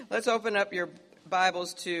Let's open up your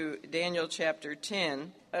Bibles to Daniel chapter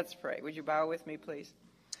 10. Let's pray. Would you bow with me, please?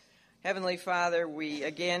 Heavenly Father, we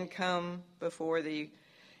again come before Thee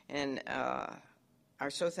and are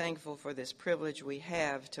so thankful for this privilege we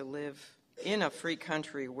have to live in a free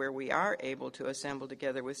country where we are able to assemble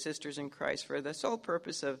together with sisters in Christ for the sole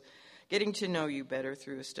purpose of getting to know You better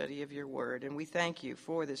through a study of Your Word. And we thank You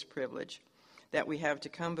for this privilege that we have to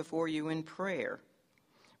come before You in prayer.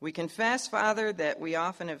 We confess, Father, that we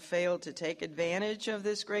often have failed to take advantage of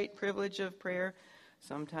this great privilege of prayer.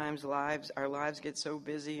 Sometimes our lives get so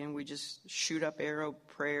busy and we just shoot up arrow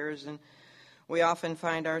prayers, and we often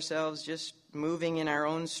find ourselves just moving in our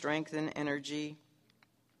own strength and energy,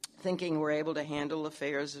 thinking we're able to handle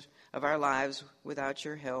affairs of our lives without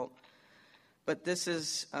Your help. But this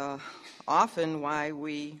is often why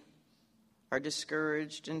we are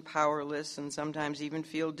discouraged and powerless and sometimes even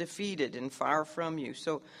feel defeated and far from You.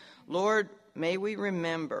 So, Lord, may we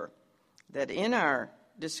remember that in our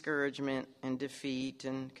discouragement and defeat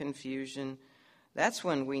and confusion, that's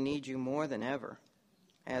when we need You more than ever.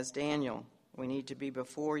 As Daniel, we need to be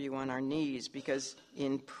before You on our knees, because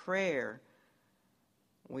in prayer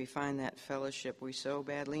we find that fellowship we so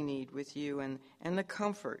badly need with You and the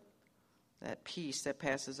comfort, that peace that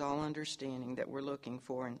passes all understanding that we're looking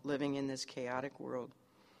for in living in this chaotic world.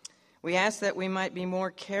 We ask that we might be more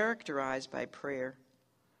characterized by prayer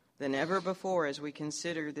than ever before as we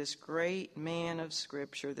consider this great man of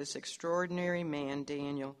Scripture, this extraordinary man,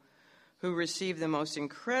 Daniel, who received the most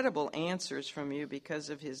incredible answers from You because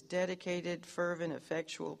of his dedicated, fervent,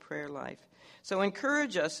 effectual prayer life. So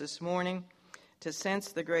encourage us this morning to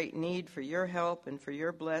sense the great need for Your help and for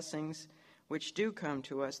Your blessings, which do come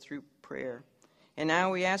to us through prayer. And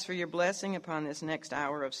now we ask for Your blessing upon this next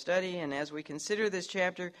hour of study, and as we consider this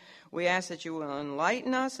chapter, we ask that You will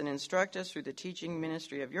enlighten us and instruct us through the teaching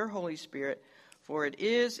ministry of Your Holy Spirit, for it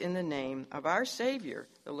is in the name of our Savior,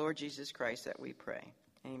 the Lord Jesus Christ, that we pray.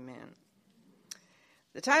 Amen.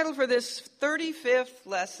 The title for this 35th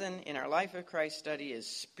lesson in our Life of Christ study is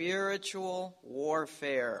Spiritual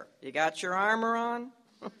Warfare. You got your armor on?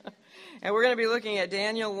 And we're going to be looking at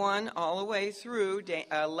Daniel 1 all the way through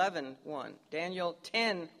 11:1. Daniel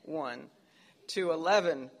 10:1 to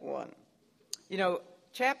 11:1. You know,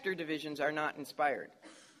 chapter divisions are not inspired.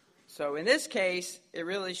 So in this case, it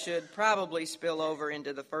really should probably spill over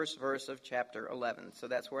into the first verse of chapter 11. So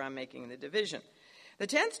that's where I'm making the division. The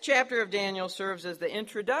 10th chapter of Daniel serves as the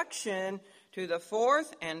introduction to the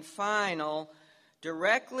fourth and final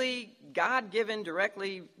directly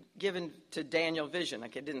given to Daniel vision. I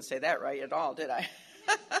didn't say that right at all, did I?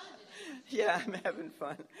 Yeah, I'm having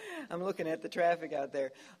fun. I'm looking at the traffic out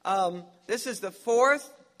there. This is the fourth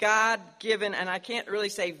God-given, and I can't really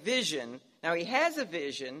say vision. Now, he has a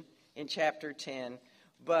vision in chapter 10,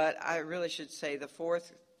 but I really should say the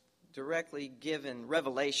fourth directly given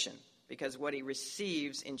revelation, because what he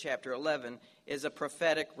receives in chapter 11 is a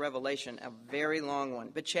prophetic revelation, a very long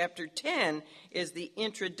one. But chapter 10 is the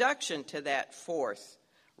introduction to that fourth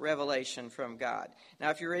revelation from God. Now,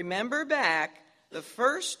 if you remember back, the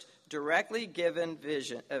first directly given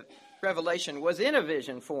revelation was in a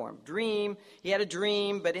vision form. Dream. He had a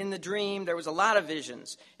dream, but in the dream there was a lot of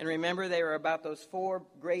visions. And remember, they were about those four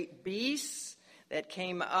great beasts that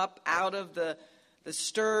came up out of the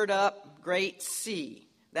stirred up great sea.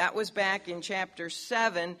 That was back in chapter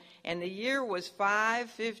 7, and the year was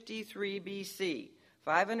 553 BC,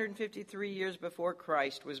 553 years before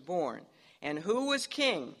Christ was born. And who was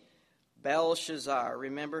king? Belshazzar.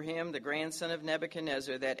 Remember him, the grandson of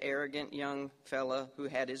Nebuchadnezzar, that arrogant young fella who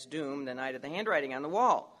had his doom the night of the handwriting on the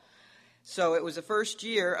wall. So it was the first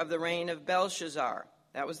year of the reign of Belshazzar.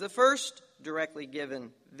 That was the first directly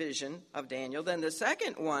given vision of Daniel. Then the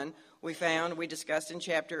second one we discussed in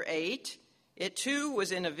chapter 8. It too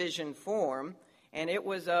was in a vision form, and it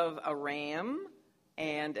was of a ram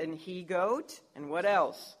and an he-goat, and what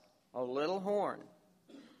else? A little horn,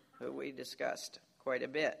 who we discussed quite a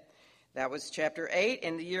bit. That was chapter 8,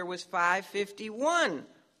 and the year was 551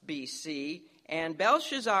 BC, and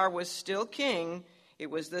Belshazzar was still king.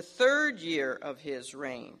 It was the third year of his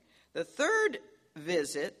reign. The third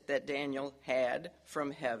visit that Daniel had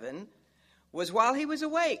from heaven was while he was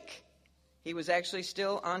awake. He was actually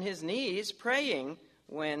still on his knees praying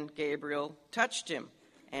when Gabriel touched him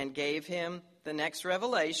and gave him the next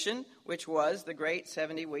revelation, which was the great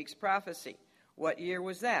 70 weeks prophecy. What year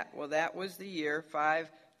was that? Well, that was the year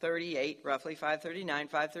 538, roughly 539,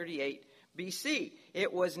 538 BC.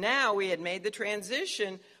 It was now we had made the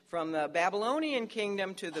transition from the Babylonian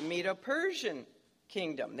kingdom to the Medo-Persian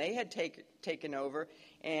kingdom. They had taken over,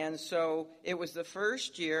 and so it was the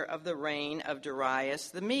first year of the reign of Darius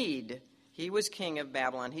the Mede. He was king of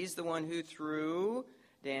Babylon. He's the one who threw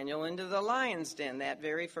Daniel into the lion's den that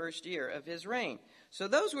very first year of his reign. So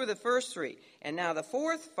those were the first three. And now the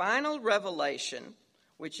fourth final revelation,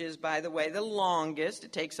 which is, by the way, the longest.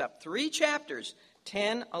 It takes up 3 chapters,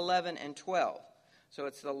 10, 11, and 12. So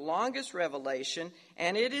it's the longest revelation,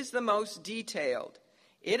 and it is the most detailed.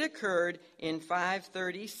 It occurred in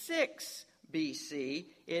 536 BC.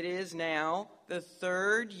 It is now the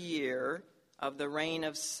 3rd year of the reign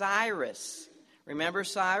of Cyrus. Remember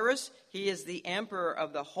Cyrus? He is the emperor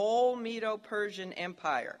of the whole Medo-Persian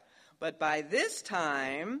Empire. But by this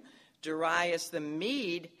time, Darius the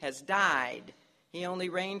Mede has died. He only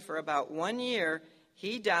reigned for about 1 year.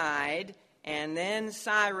 He died, and then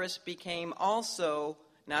Cyrus became also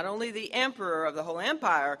not only the emperor of the whole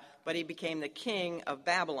empire, but he became the king of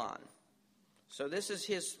Babylon. So this is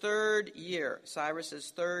his 3rd year,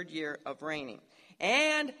 Cyrus's 3rd year of reigning.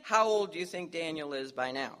 And how old do you think Daniel is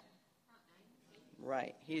by now?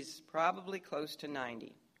 Right. He's probably close to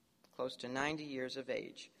 90 years of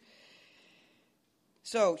age.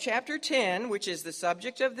 So chapter 10, which is the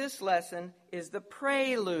subject of this lesson, is the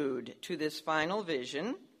prelude to this final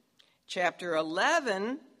vision. Chapter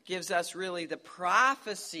 11 gives us really the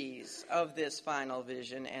prophecies of this final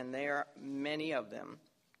vision, and there are many of them.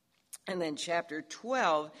 And then chapter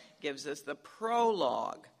 12 gives us the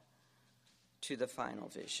prologue to the final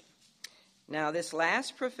vision. Now, this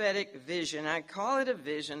last prophetic vision, I call it a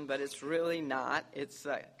vision, but it's really not. It's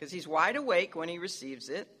because he's wide awake when he receives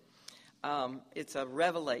it. It's a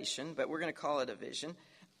revelation, but we're going to call it a vision.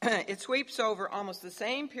 It sweeps over almost the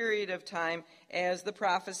same period of time as the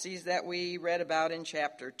prophecies that we read about in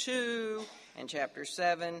chapter 2 and chapter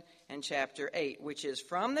 7 and chapter 8, which is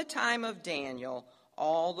from the time of Daniel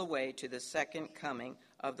all the way to the second coming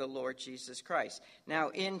of the Lord Jesus Christ. Now,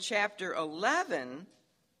 in chapter 11,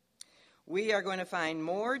 we are going to find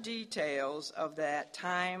more details of that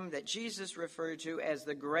time that Jesus referred to as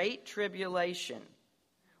the Great Tribulation,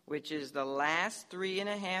 which is the last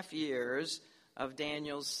 3.5 years of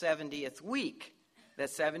Daniel's 70th week. The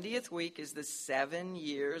 70th week is the 7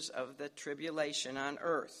 years of the tribulation on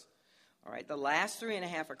earth. All right, the last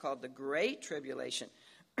 3.5 are called the Great Tribulation.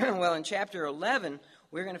 Well, in chapter 11,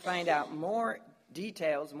 we're going to find out more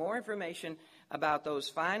details, more information about those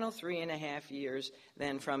final 3.5 years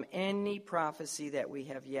than from any prophecy that we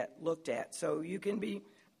have yet looked at. So you can be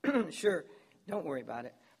sure, don't worry about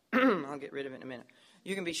it. I'll get rid of it in a minute.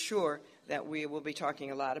 You can be sure that we will be talking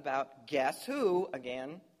a lot about, guess who,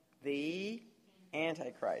 again, the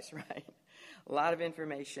Antichrist, right? A lot of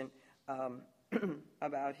information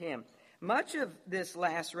about him. Much of this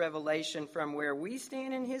last revelation from where we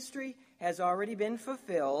stand in history has already been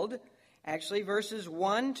fulfilled. Actually, verses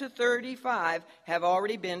 1 to 35 have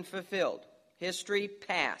already been fulfilled. History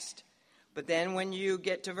past. But then when you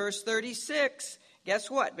get to verse 36,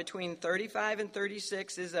 guess what? Between 35 and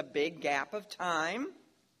 36 is a big gap of time.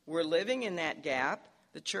 We're living in that gap,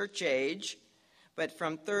 the church age. But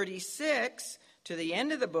from 36 to the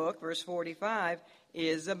end of the book, verse 45,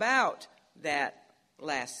 is about that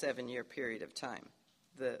last 7-year period of time,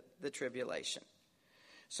 the tribulation.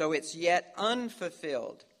 So it's yet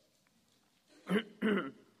unfulfilled.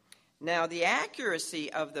 Now, the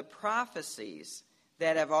accuracy of the prophecies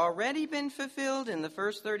that have already been fulfilled in the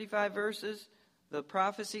first 35 verses, the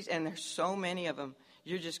prophecies, and there's so many of them,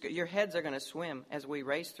 your heads are going to swim as we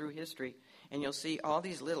race through history, and you'll see all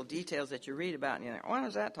these little details that you read about, and you're like, what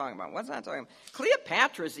is that talking about? What's that talking about?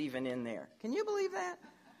 Cleopatra's even in there. Can you believe that?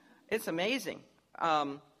 It's amazing.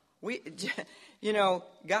 God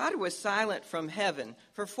was silent from heaven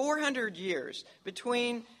for 400 years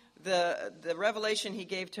between the revelation he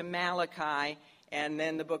gave to Malachi and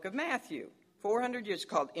then the book of Matthew. 400 years,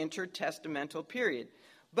 called intertestamental period.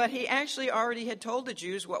 But he actually already had told the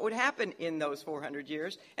Jews what would happen in those 400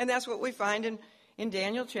 years, and that's what we find in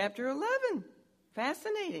Daniel chapter 11.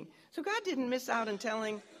 Fascinating. So God didn't miss out on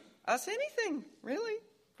telling us anything, really,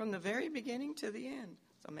 from the very beginning to the end.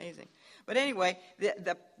 It's amazing. But anyway,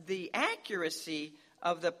 the accuracy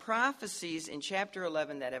of the prophecies in chapter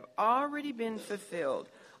 11 that have already been fulfilled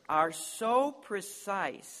are so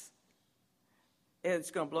precise,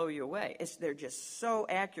 it's going to blow you away. They're just so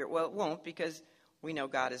accurate. Well, it won't, because we know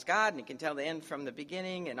God is God, and he can tell the end from the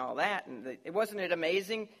beginning and all that. And wasn't it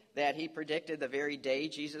amazing that he predicted the very day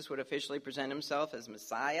Jesus would officially present himself as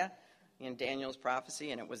Messiah in Daniel's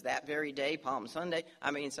prophecy, and it was that very day, Palm Sunday?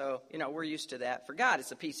 I mean, so, we're used to that. For God,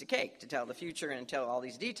 it's a piece of cake to tell the future and tell all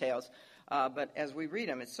these details. But as we read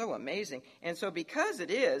them, it's so amazing. And so because it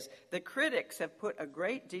is, the critics have put a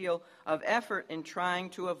great deal of effort in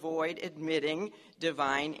trying to avoid admitting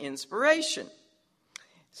divine inspiration.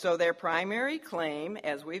 So their primary claim,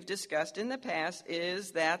 as we've discussed in the past,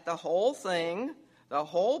 is that the whole thing, the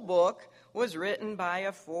whole book, was written by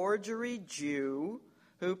a forgery Jew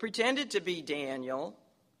who pretended to be Daniel,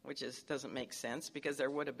 which doesn't make sense because there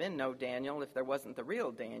would have been no Daniel if there wasn't the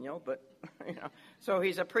real Daniel. But so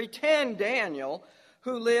he's a pretend Daniel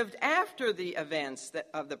who lived after the events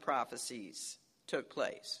of the prophecies took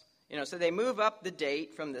place. So they move up the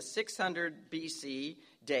date from the 600 BC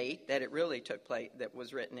date that it really took place, that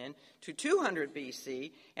was written in, to 200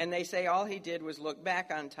 BC, and they say all he did was look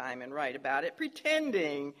back on time and write about it,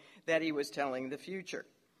 pretending that he was telling the future.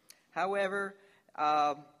 However,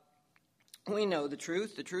 we know the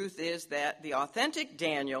truth. The truth is that the authentic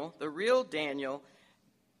Daniel, the real Daniel,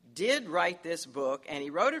 did write this book, and he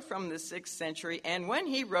wrote it from the 6th century, and when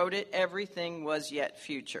he wrote it, everything was yet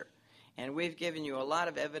future. And we've given you a lot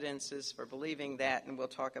of evidences for believing that, and we'll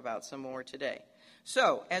talk about some more today.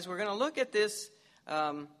 So, as we're going to look at this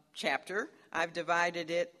chapter, I've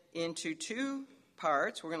divided it into two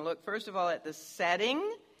parts. We're going to look, first of all, at the setting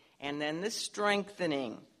and then the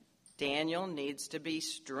strengthening. Daniel needs to be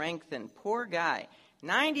strengthened. Poor guy,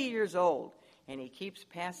 90 years old, and he keeps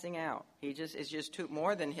passing out. It's just too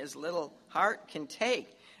more than his little heart can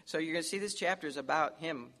take. So you're going to see this chapter is about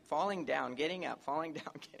him falling down, getting up, falling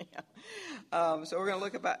down, getting up. So we're going to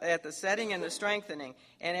look at the setting and the strengthening.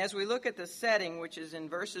 And as we look at the setting, which is in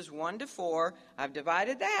verses 1 to 4, I've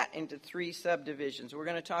divided that into 3 subdivisions. We're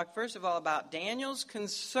going to talk, first of all, about Daniel's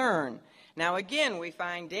concern. Now, again, we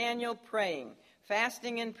find Daniel praying,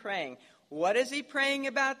 fasting and praying. What is he praying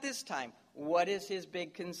about this time? What is his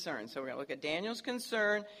big concern? So we're going to look at Daniel's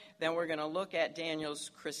concern. Then we're going to look at Daniel's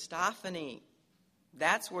Christophany.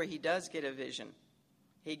 That's where he does get a vision.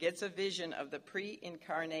 He gets a vision of the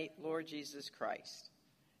pre-incarnate Lord Jesus Christ.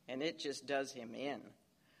 And it just does him in.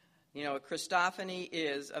 A Christophany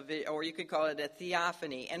is, or you could call it a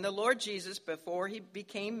theophany. And the Lord Jesus, before he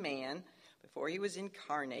became man, before he was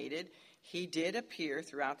incarnated, he did appear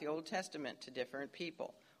throughout the Old Testament to different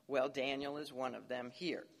people. Well, Daniel is one of them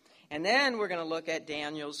here. And then we're going to look at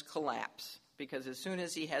Daniel's collapse. Because as soon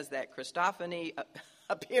as he has that Christophany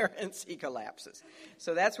appearance, he collapses.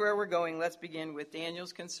 So that's where we're going. Let's begin with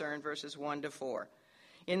Daniel's concern, verses 1 to 4.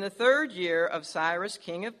 In the 3rd year of Cyrus,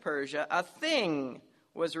 king of Persia, a thing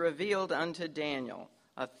was revealed unto Daniel.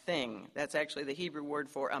 A thing. That's actually the Hebrew word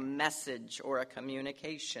for a message or a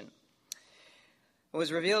communication. It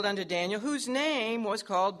was revealed unto Daniel, whose name was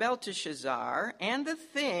called Belteshazzar, and the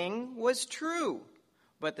thing was true.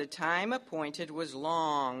 But the time appointed was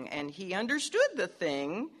long, and he understood the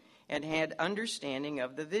thing and had understanding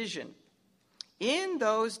of the vision. In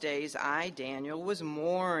those days I, Daniel, was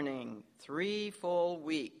mourning 3 full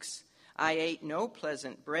weeks. I ate no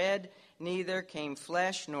pleasant bread, neither came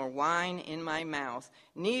flesh nor wine in my mouth,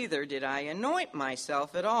 neither did I anoint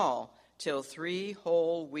myself at all, till 3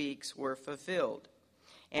 whole weeks were fulfilled.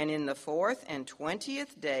 And in the 4th and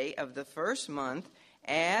 20th day of the 1st month,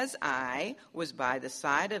 as I was by the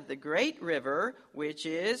side of the great river, which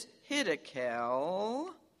is Hiddekel.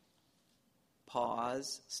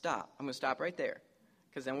 Pause, stop. I'm going to stop right there,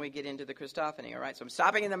 because then we get into the Christophany, all right? So I'm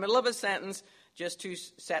stopping in the middle of a sentence just to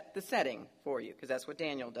set the setting for you, because that's what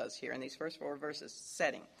Daniel does here in these first 4 verses,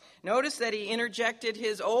 setting. Notice that he interjected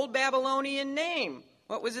his old Babylonian name.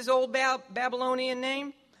 What was his old Babylonian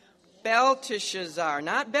name? Belteshazzar,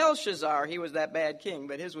 not Belshazzar, he was that bad king,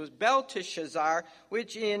 but his was Belteshazzar,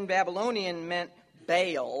 which in Babylonian meant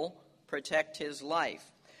Baal, protect his life.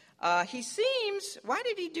 Why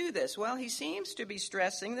did he do this? Well, he seems to be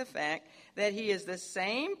stressing the fact that he is the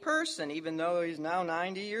same person, even though he's now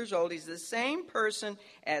 90 years old, he's the same person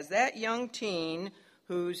as that young teen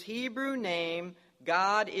whose Hebrew name,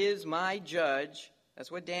 God is my judge,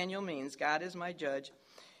 that's what Daniel means, God is my judge.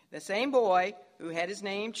 The same boy who had his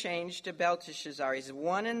name changed to Belteshazzar. He's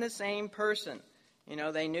one and the same person.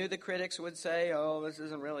 They knew the critics would say, oh, this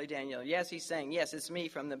isn't really Daniel. Yes, he's saying, yes, it's me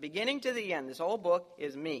from the beginning to the end. This whole book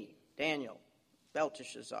is me, Daniel,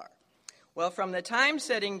 Belteshazzar. Well, from the time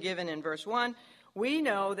setting given in verse 1, we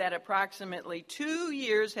know that approximately 2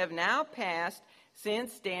 years have now passed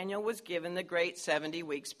since Daniel was given the great 70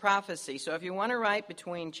 weeks prophecy. So if you want to write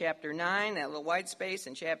between chapter 9, that little white space,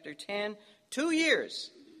 and chapter 10, 2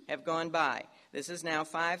 years have gone by. This is now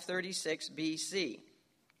 536 BC.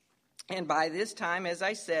 And by this time, as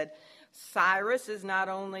I said, Cyrus is not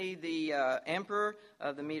only the emperor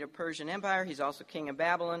of the Medo-Persian Empire, he's also king of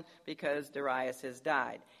Babylon because Darius has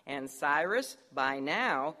died. And Cyrus, by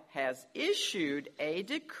now, has issued a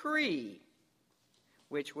decree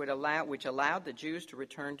which allowed the Jews to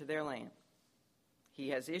return to their land. He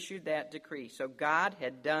has issued that decree. So God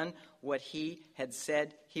had done what he had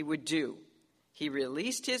said he would do. He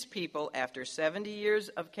released his people after 70 years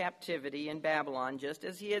of captivity in Babylon, just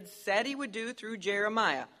as he had said he would do through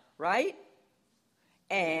Jeremiah, right?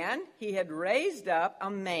 And he had raised up a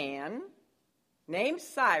man named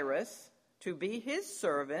Cyrus to be his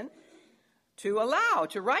servant to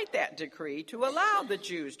write that decree, to allow the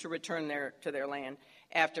Jews to return to their land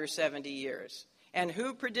after 70 years. And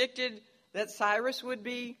who predicted that Cyrus would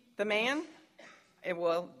be the man?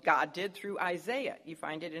 Well, God did through Isaiah. You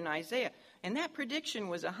find it in Isaiah. And that prediction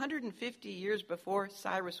was 150 years before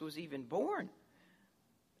Cyrus was even born.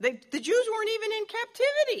 The Jews weren't even in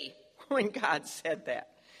captivity when God said that.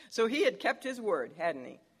 So he had kept his word, hadn't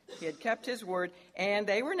he? He had kept his word, and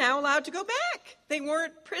they were now allowed to go back. They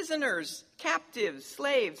weren't prisoners, captives,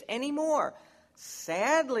 slaves anymore.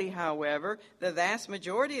 Sadly, however, the vast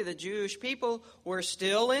majority of the Jewish people were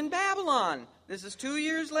still in Babylon. This is 2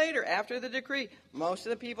 years later after the decree. Most of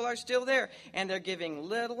the people are still there, and they're giving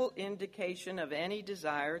little indication of any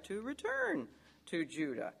desire to return to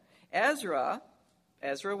Judah. Ezra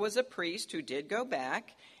was a priest who did go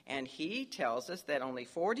back, and he tells us that only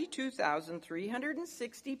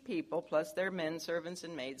 42,360 people, plus their men servants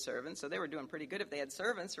and maid servants, so they were doing pretty good if they had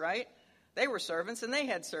servants, right? They were servants and they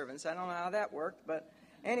had servants. I don't know how that worked, but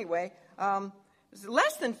anyway,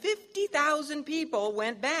 less than 50,000 people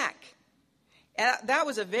went back. That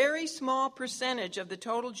was a very small percentage of the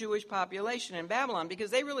total Jewish population in Babylon because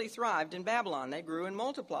they really thrived in Babylon. They grew and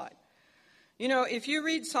multiplied. You know, if you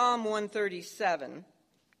read Psalm 137,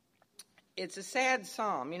 it's a sad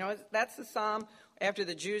psalm. You know, that's the psalm after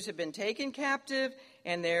the Jews have been taken captive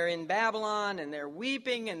and they're in Babylon and they're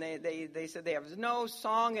weeping and they said they have no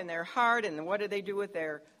song in their heart. And what do they do with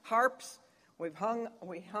their harps? We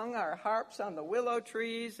hung our harps on the willow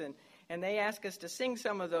trees and they ask us to sing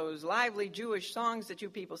some of those lively Jewish songs that you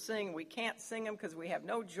people sing. We can't sing them because we have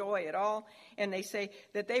no joy at all. And they say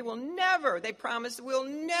that they promise we'll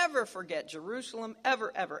never forget Jerusalem,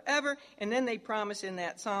 ever, ever, ever. And then they promise in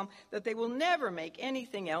that psalm that they will never make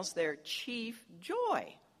anything else their chief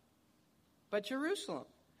joy but Jerusalem.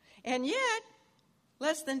 And yet,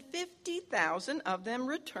 less than 50,000 of them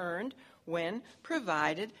returned when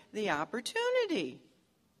provided the opportunity.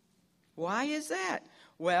 Why is that?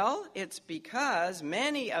 Well, it's because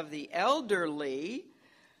many of the elderly,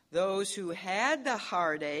 those who had the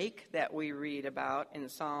heartache that we read about in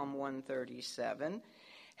Psalm 137,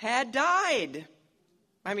 had died.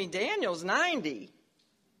 I mean, Daniel's 90,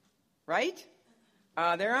 right?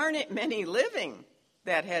 There aren't many living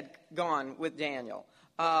that had gone with Daniel.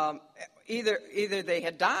 Either they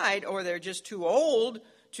had died or they're just too old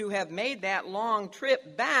to have made that long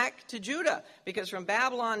trip back to Judah, because from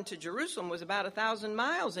Babylon to Jerusalem was about 1,000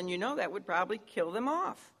 miles, and you know that would probably kill them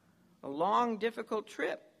off. A long, difficult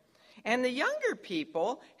trip. And the younger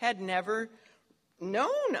people had never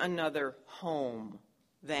known another home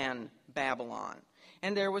than Babylon.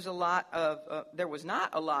 And there was not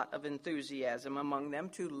a lot of enthusiasm among them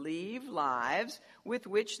to leave lives with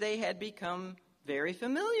which they had become very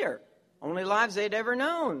familiar, only lives they'd ever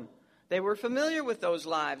known. They were familiar with those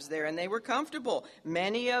lives there, and they were comfortable.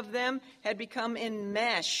 Many of them had become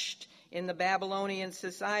enmeshed in the Babylonian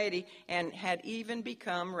society and had even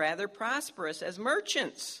become rather prosperous as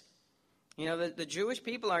merchants. You know, the Jewish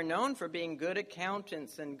people are known for being good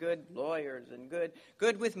accountants and good lawyers and good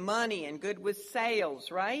with money and good with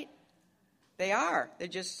sales, right? They are. They're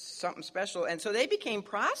just something special. And so they became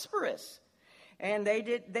prosperous. And they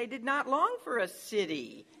did not long for a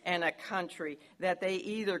city and a country that they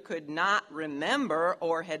either could not remember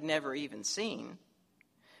or had never even seen.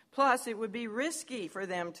 Plus, it would be risky for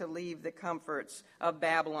them to leave the comforts of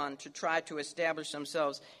Babylon to try to establish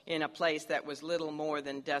themselves in a place that was little more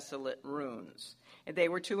than desolate ruins. And they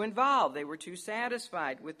were too involved. They were too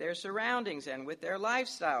satisfied with their surroundings and with their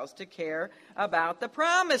lifestyles to care about the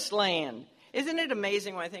promised land. Isn't it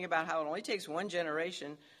amazing when I think about how it only takes one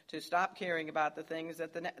generation to stop caring about the things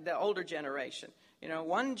that the older generation, you know,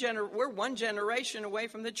 we're one generation away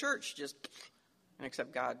from the church, and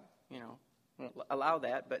except God, you know, won't allow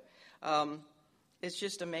that. But it's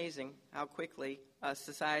just amazing how quickly a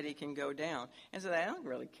society can go down. And so they don't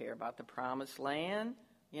really care about the promised land,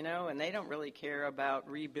 you know, and they don't really care about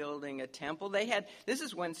rebuilding a temple. This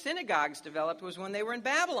is when synagogues developed, was when they were in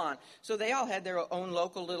Babylon. So they all had their own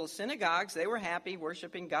local little synagogues. They were happy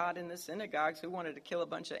worshiping God in the synagogues. Who wanted to kill a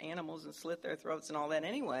bunch of animals and slit their throats and all that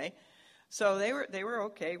anyway? So they were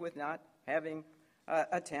okay with not having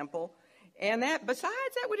a temple. And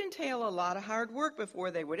besides, that would entail a lot of hard work before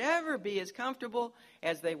they would ever be as comfortable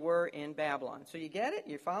as they were in Babylon. So you get it?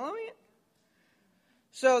 You're following it?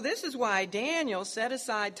 So this is why Daniel set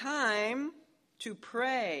aside time to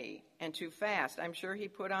pray and to fast. I'm sure he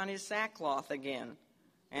put on his sackcloth again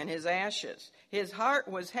and his ashes. His heart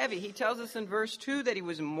was heavy. He tells us in verse 2 that he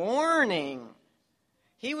was mourning.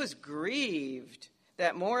 He was grieved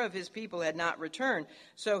that more of his people had not returned.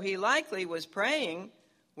 So he likely was praying.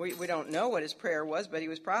 We don't know what his prayer was, but he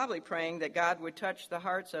was probably praying that God would touch the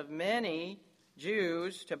hearts of many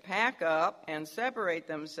Jews to pack up and separate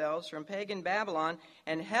themselves from pagan Babylon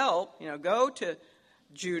and help, go to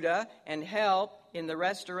Judah and help in the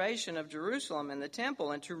restoration of Jerusalem and the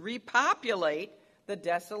temple and to repopulate the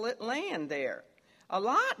desolate land there. A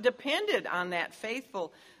lot depended on that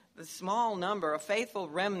the small number, a faithful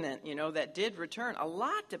remnant, that did return. A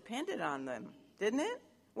lot depended on them, didn't it?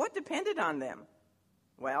 What depended on them?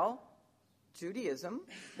 Well, Judaism,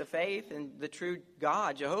 the faith in the true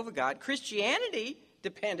God, Jehovah God. Christianity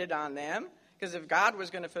depended on them, because if God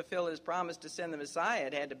was going to fulfill his promise to send the Messiah,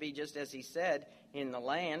 it had to be just as he said in the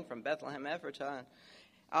land from Bethlehem Ephratah.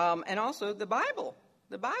 And also the Bible.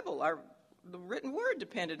 The written word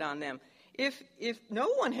depended on them. If no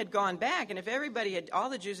one had gone back, and if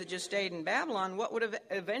all the Jews had just stayed in Babylon, what would have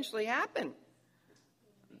eventually happened?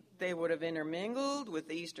 They would have intermingled with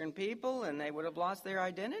the Eastern people, and they would have lost their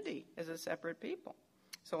identity as a separate people.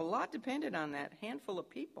 So a lot depended on that handful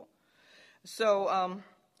of people. So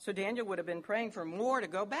Daniel would have been praying for more to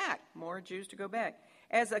go back, more Jews to go back.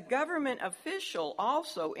 As a government official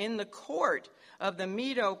also in the court of the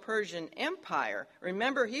Medo-Persian Empire,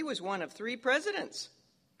 remember he was one of 3 presidents.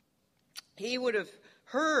 He would have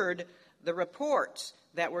heard the reports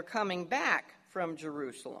that were coming back from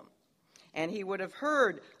Jerusalem. And he would have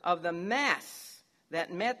heard of the mess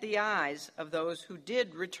that met the eyes of those who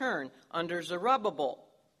did return under Zerubbabel.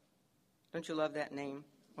 Don't you love that name?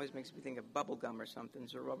 Always makes me think of bubble gum or something,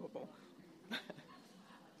 Zerubbabel.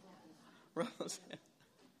 But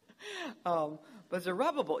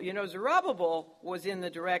Zerubbabel, Zerubbabel was in the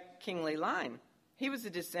direct kingly line. He was a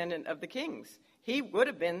descendant of the kings. He would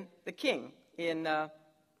have been the king in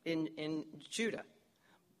Judah.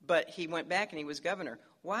 But he went back and he was governor.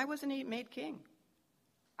 Why wasn't he made king?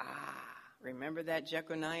 Remember that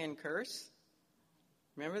Jeconiah curse?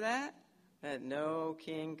 Remember that? That no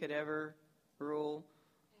king could ever rule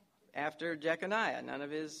after Jeconiah. None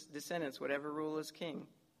of his descendants would ever rule as king.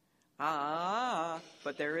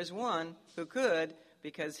 But there is one who could,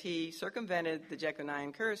 because he circumvented the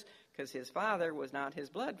Jeconiah curse, because his father was not his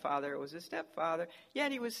blood father, it was his stepfather,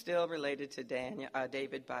 yet he was still related to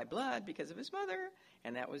David by blood because of his mother,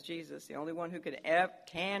 and that was Jesus, the only one who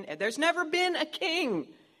there's never been a king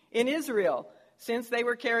in Israel since they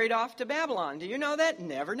were carried off to Babylon. Do you know that?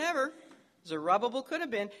 Never. Zerubbabel could have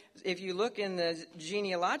been. If you look in the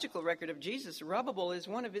genealogical record of Jesus, Zerubbabel is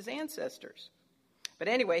one of his ancestors. But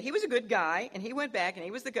anyway, he was a good guy, and he went back, and he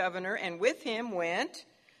was the governor, and with him went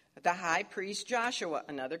the high priest Joshua,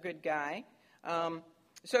 another good guy.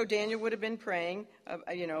 So Daniel would have been praying,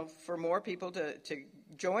 for more people to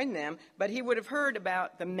join them, but he would have heard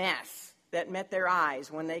about the mess that met their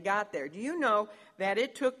eyes when they got there. Do you know that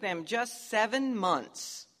it took them just 7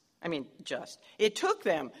 months? It took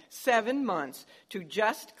them 7 months to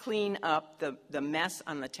just clean up the mess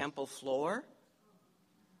on the temple floor.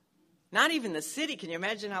 Not even the city. Can you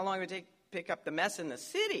imagine how long it would take to pick up the mess in the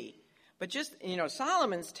city? But just,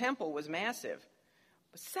 Solomon's temple was massive.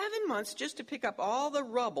 But 7 months just to pick up all the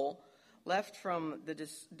rubble left from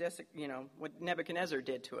what Nebuchadnezzar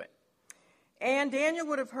did to it. And Daniel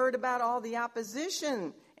would have heard about all the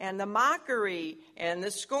opposition and the mockery and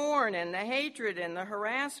the scorn and the hatred and the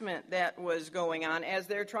harassment that was going on as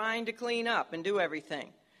they're trying to clean up and do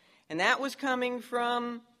everything. And that was coming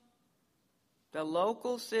from the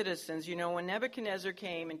local citizens. When Nebuchadnezzar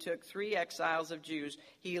came and took 3 exiles of Jews,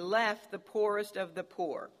 he left the poorest of the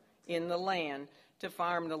poor in the land to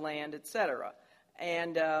farm the land, etc.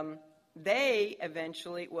 And they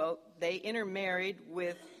eventually, they intermarried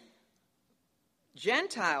with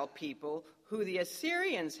Gentile people who the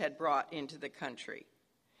Assyrians had brought into the country.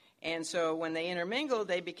 And so when they intermingled,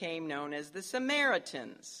 they became known as the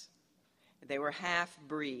Samaritans. They were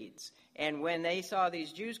half-breeds. And when they saw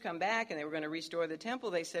these Jews come back and they were going to restore the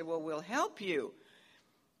temple, they said, we'll help you.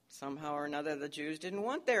 Somehow or another, the Jews didn't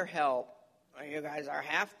want their help. You guys are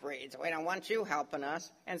half-breeds. We don't want you helping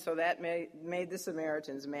us. And so that made the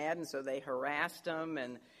Samaritans mad, and so they harassed them,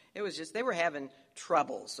 and it was just, they were having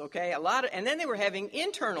troubles, okay? And then they were having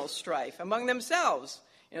internal strife among themselves.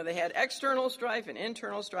 They had external strife and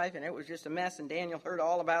internal strife, and it was just a mess, and Daniel heard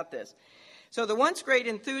all about this. So the once great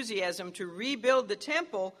enthusiasm to rebuild the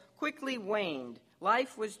temple quickly waned.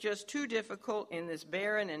 Life was just too difficult in this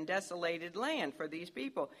barren and desolated land for these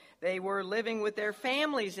people. They were living with their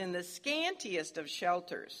families in the scantiest of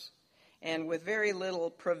shelters. and with very little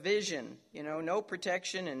provision, no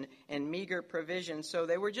protection and meager provision. So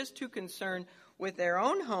they were just too concerned with their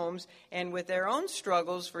own homes and with their own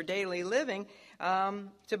struggles for daily living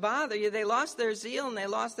to bother you. They lost their zeal and they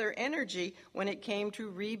lost their energy when it came to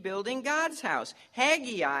rebuilding God's house.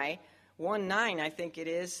 Haggai 1:9, I think it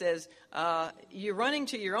is, says, you're running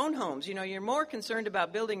to your own homes. You're more concerned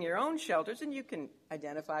about building your own shelters, and you can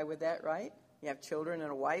identify with that, right? You have children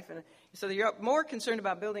and a wife, and so you're more concerned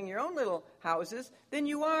about building your own little houses than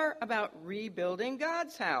you are about rebuilding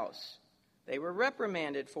God's house. They were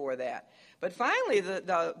reprimanded for that. But finally,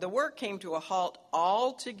 the work came to a halt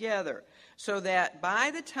altogether, so that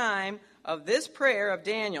by the time of this prayer of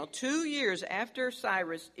Daniel, 2 years after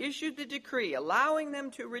Cyrus issued the decree allowing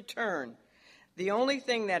them to return, the only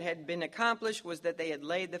thing that had been accomplished was that they had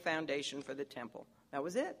laid the foundation for the temple. That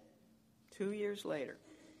was it. 2 years later.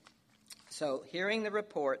 So, hearing the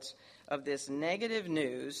reports of this negative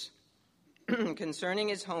news concerning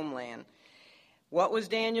his homeland, what was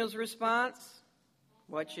Daniel's response?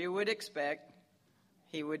 What you would expect.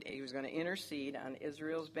 He was going to intercede on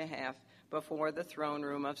Israel's behalf before the throne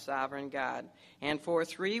room of sovereign God. And for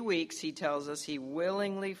 3 weeks, he tells us, he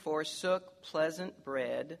willingly forsook pleasant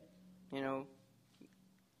bread,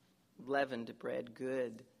 leavened bread,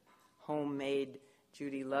 good, homemade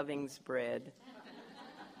Judy Loving's bread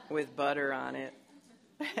with butter on it,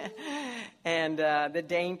 and the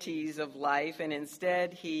dainties of life, and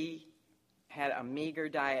instead he had a meager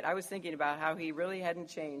diet. I was thinking about how he really hadn't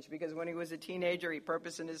changed, because when he was a teenager, he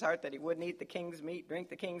purposed in his heart that he wouldn't eat the king's meat, drink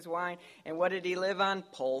the king's wine. And what did he live on?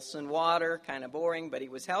 Pulse and water. Kind of boring, but he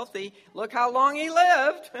was healthy. Look how long he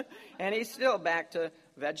lived. And he's still back to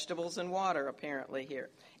vegetables and water, apparently, here.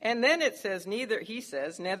 And then it says, neither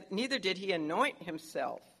did he anoint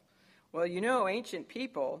himself. Well, ancient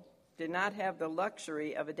people did not have the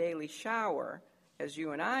luxury of a daily shower as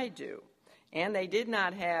you and I do. And they did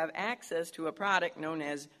not have access to a product known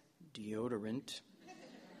as deodorant.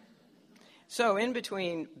 So in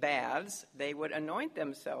between baths, they would anoint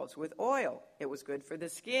themselves with oil. It was good for the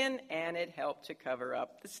skin, and it helped to cover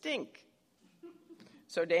up the stink.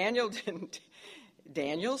 So Daniel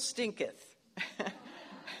stinketh.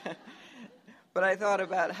 But I thought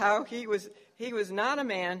about how he was not a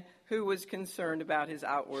man who was concerned about his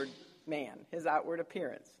outward his outward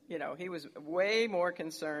appearance. He was way more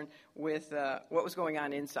concerned with what was going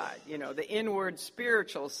on inside. The inward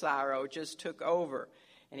spiritual sorrow just took over,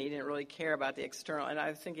 and he didn't really care about the external. And I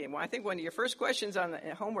was thinking, I think one of your first questions on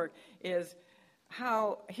the homework is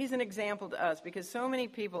how he's an example to us, because so many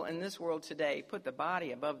people in this world today put the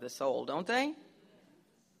body above the soul, don't they?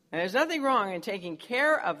 And there's nothing wrong in taking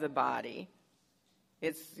care of the body.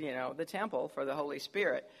 It's, the temple for the Holy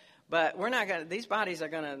Spirit. But these bodies are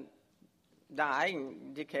going to die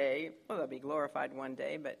and decay. Well, they'll be glorified one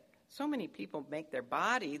day, but so many people make their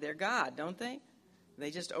body their God, don't they?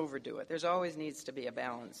 They just overdo it. There's always needs to be a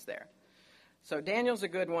balance there. So Daniel's a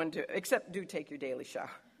good one too, except do take your daily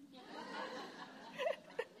shower.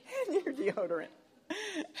 And your deodorant.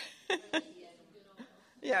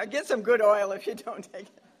 Yeah, get some good oil if you don't take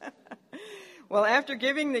it. Well, after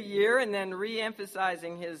giving the year and then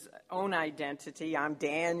re-emphasizing his own identity, I'm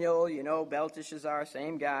Daniel, Belteshazzar,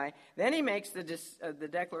 same guy, then he makes the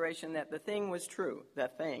declaration that the thing was true. The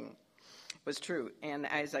thing was true. And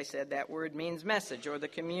as I said, that word means message or the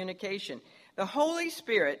communication. The Holy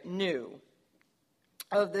Spirit knew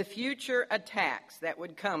of the future attacks that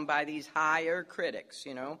would come by these higher critics,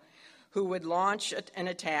 who would launch an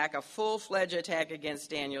attack, a full-fledged attack against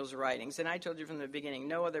Daniel's writings. And I told you from the beginning,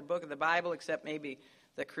 no other book of the Bible except maybe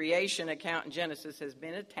the creation account in Genesis has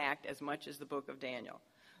been attacked as much as the book of Daniel.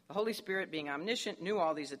 The Holy Spirit, being omniscient, knew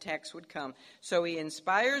all these attacks would come. So he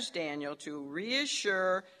inspires Daniel to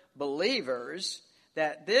reassure believers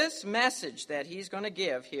that this message that he's going to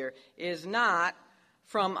give here is not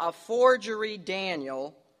from a forgery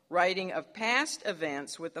Daniel writing of past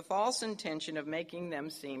events with the false intention of making them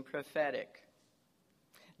seem prophetic.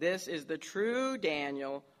 This is the true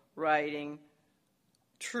Daniel writing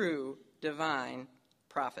true divine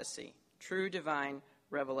prophecy, true divine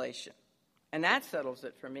revelation. And that settles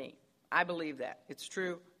it for me. I believe that. It's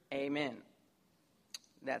true. Amen.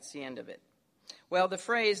 That's the end of it. Well, the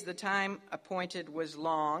phrase, the time appointed was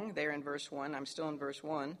long, there in verse 1, I'm still in verse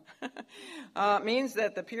 1, means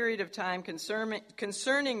that the period of time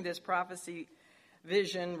concerning this prophecy,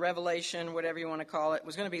 vision, revelation, whatever you want to call it,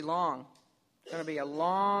 was going to be long. It's going to be a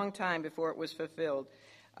long time before it was fulfilled.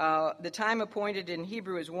 The time appointed in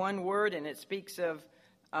Hebrew is one word, and it speaks of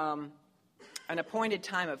an appointed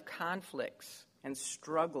time of conflicts and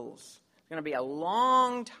struggles. It's going to be a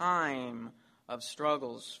long time of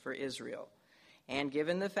struggles for Israel. And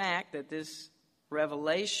given the fact that this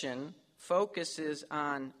revelation focuses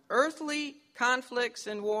on earthly conflicts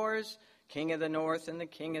and wars, king of the north and the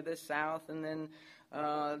king of the south, and then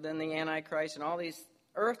the Antichrist and all these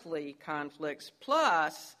earthly conflicts,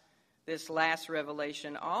 plus this last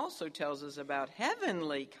revelation also tells us about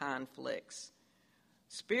heavenly conflicts,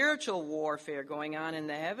 spiritual warfare going on in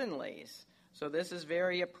the heavenlies. So this is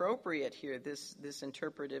very appropriate here. This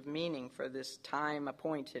interpretive meaning for this time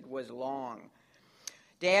appointed was long.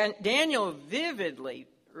 Daniel vividly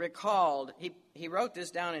recalled, he wrote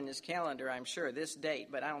this down in his calendar, I'm sure, this date,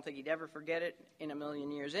 but I don't think he'd ever forget it in a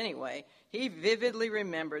million years anyway. He vividly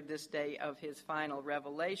remembered this day of his final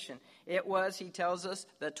revelation. It was, he tells us,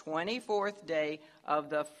 the 24th day of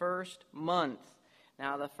the first month.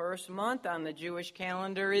 Now, the first month on the Jewish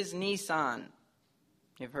calendar is Nisan.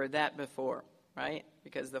 You've heard that before, right?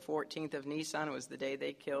 Because the 14th of Nisan was the day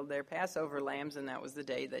they killed their Passover lambs, and that was the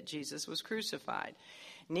day that Jesus was crucified.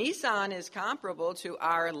 Nisan is comparable to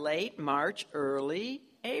our late March, early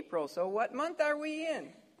April. So what month are we in?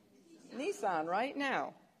 Nisan, right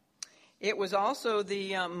now. It was also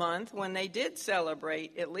the month when they did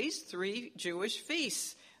celebrate at least 3 Jewish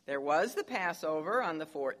feasts. There was the Passover on the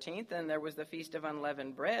 14th, and there was the Feast of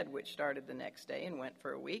Unleavened Bread, which started the next day and went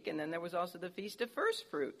for a week. And then there was also the Feast of First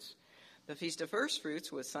Fruits. The Feast of First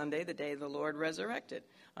Fruits was Sunday, the day the Lord resurrected.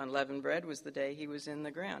 Unleavened bread was the day he was in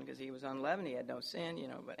the ground, because he was unleavened, he had no sin,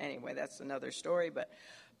 But anyway, that's another story, but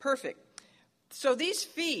perfect. So these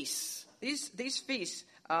feasts, and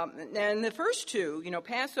the first two,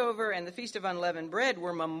 Passover and the Feast of Unleavened Bread,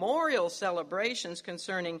 were memorial celebrations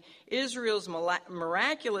concerning Israel's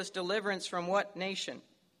miraculous deliverance from what nation?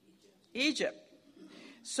 Egypt.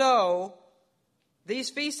 So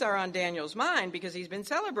these feasts are on Daniel's mind because he's been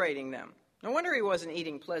celebrating them. No wonder he wasn't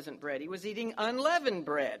eating pleasant bread. He was eating unleavened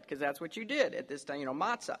bread, because that's what you did at this time,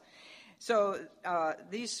 matzah. So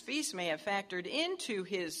these feasts may have factored into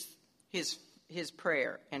his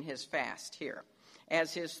prayer and his fast here,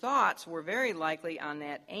 as his thoughts were very likely on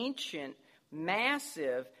that ancient,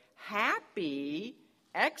 massive, happy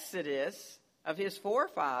exodus of his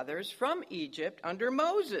forefathers from Egypt under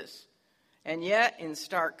Moses. And yet, in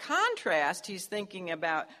stark contrast, he's thinking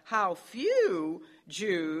about how few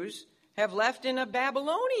Jews have left in a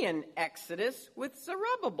Babylonian exodus with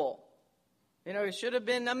Zerubbabel. It should have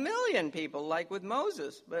been 1 million people like with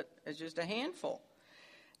Moses, but it's just a handful.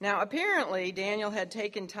 Now, apparently, Daniel had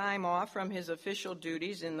taken time off from his official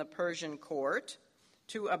duties in the Persian court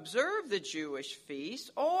to observe the Jewish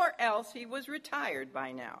feast, or else he was retired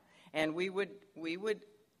by now. And we would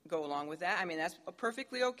go along with that. I mean, that's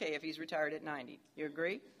perfectly okay if he's retired at 90. You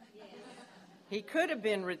agree? Yes. He could have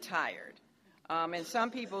been retired. And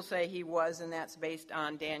some people say he was, and that's based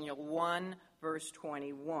on Daniel 1, verse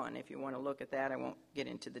 21. If you want to look at that, I won't get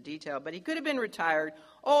into the detail. But he could have been retired,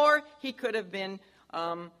 or he could have been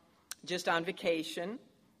just on vacation.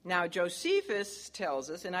 Now, Josephus tells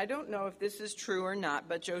us, and I don't know if this is true or not,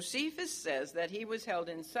 but Josephus says that he was held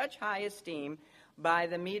in such high esteem by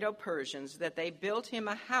the Medo-Persians that they built him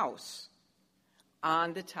a house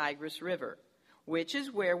on the Tigris River, which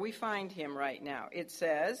is where we find him right now. It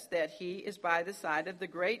says that he is by the side of the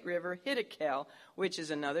great river Hiddekel, which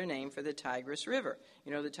is another name for the Tigris River.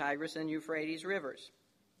 The Tigris and Euphrates rivers.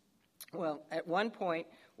 Well, at one point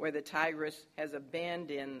where the Tigris has a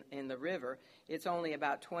bend in the river, it's only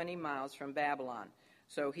about 20 miles from Babylon.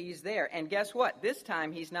 So he's there. And guess what? This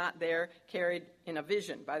time he's not there carried in a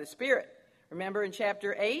vision by the Spirit. Remember in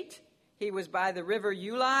chapter 8, he was by the river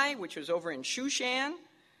Ulai, which was over in Shushan.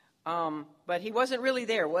 But he wasn't really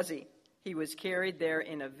there, was he? He was carried there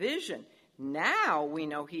in a vision. Now we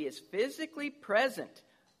know he is physically present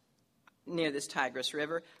near this Tigris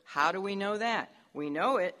River. How do we know that? We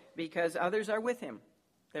know it because others are with him.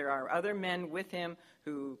 There are other men with him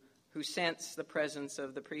who sense the presence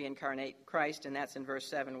of the pre-incarnate Christ, and that's in verse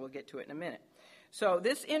 7. We'll get to it in a minute. So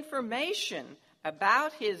this information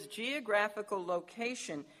about his geographical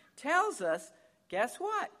location tells us, guess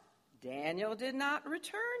what? Daniel did not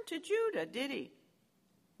return to Judah, did he?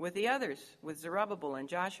 With the others, with Zerubbabel and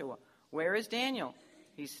Joshua. Where is Daniel?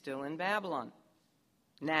 He's still in Babylon.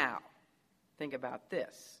 Now, think about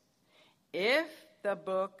this. If the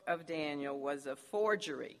book of Daniel was a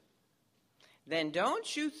forgery, then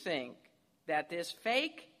don't you think that this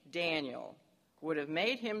fake Daniel would have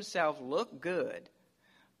made himself look good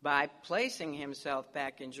by placing himself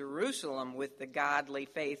back in Jerusalem with the godly,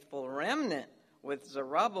 faithful remnant, with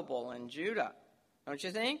Zerubbabel and Judah? Don't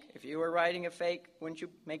you think? If you were writing a fake, wouldn't you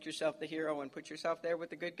make yourself the hero and put yourself there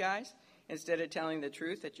with the good guys instead of telling the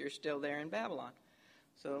truth that you're still there in Babylon?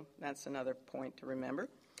 So that's another point to remember.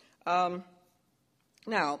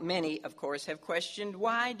 Now, many, of course, have questioned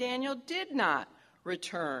why Daniel did not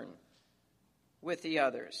return with the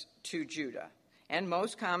others to Judah. And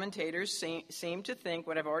most commentators seem to think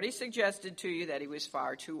what I've already suggested to you, that he was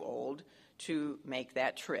far too old to make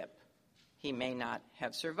that trip. He may not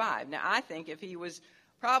have survived. Now, I think if he was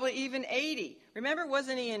probably even 80, remember,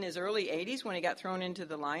 wasn't he in his early 80s when he got thrown into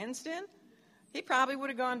the lion's den? He probably would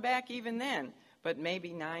have gone back even then. But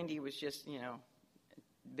maybe 90 was just, a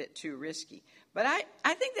bit too risky. But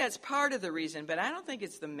I think that's part of the reason, but I don't think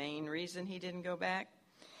it's the main reason he didn't go back.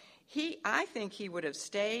 I think he would have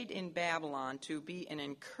stayed in Babylon to be an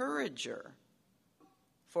encourager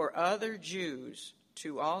for other Jews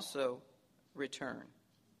to also return.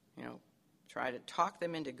 Try to talk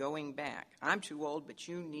them into going back. I'm too old, but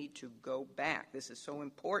you need to go back. This is so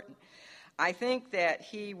important. I think that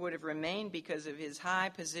he would have remained because of his high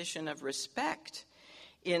position of respect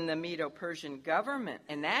in the Medo-Persian government,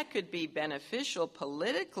 and that could be beneficial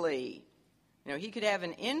politically. He could have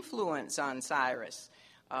an influence on Cyrus.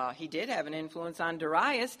 He did have an influence on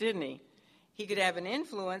Darius, didn't he? He could have an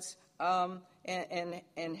influence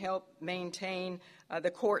and help maintain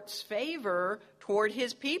the court's favor toward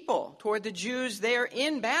his people, toward the Jews there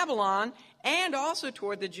in Babylon, and also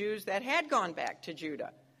toward the Jews that had gone back to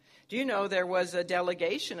Judah. Do you know there was a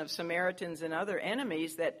delegation of Samaritans and other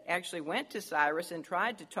enemies that actually went to Cyrus and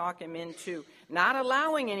tried to talk him into not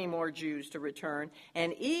allowing any more Jews to return,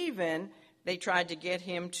 and even they tried to get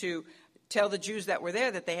him to tell the Jews that were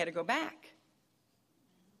there that they had to go back.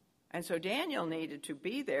 And so Daniel needed to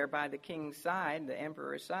be there by the king's side, the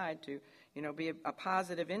emperor's side, to be a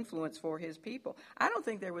positive influence for his people. I don't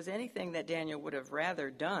think there was anything that Daniel would have rather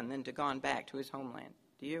done than to gone back to his homeland.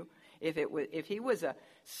 Do you? If he was a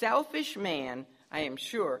selfish man, I am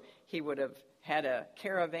sure he would have had a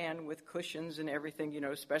caravan with cushions and everything,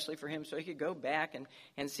 especially for him, so he could go back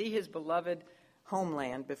and see his beloved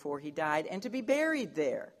homeland before he died and to be buried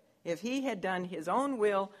there. If he had done his own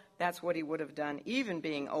will, that's what he would have done, even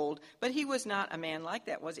being old. But he was not a man like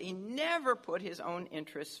that, was he? He never put his own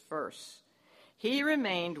interests first. He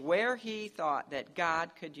remained where he thought that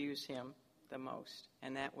God could use him the most,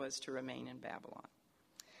 and that was to remain in Babylon.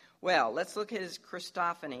 Well, let's look at his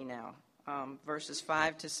Christophany now, verses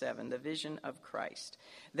 5 to 7, the vision of Christ.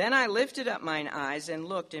 Then I lifted up mine eyes and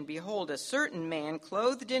looked, and behold, a certain man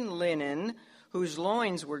clothed in linen, whose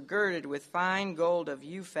loins were girded with fine gold of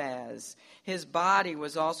Uphaz. His body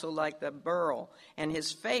was also like the beryl, and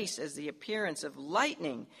his face as the appearance of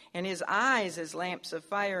lightning, and his eyes as lamps of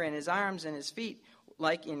fire, and his arms and his feet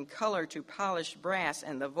like in color to polished brass,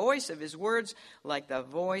 and the voice of his words like the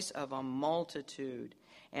voice of a multitude.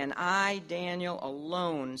 And I, Daniel,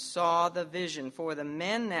 alone saw the vision, for the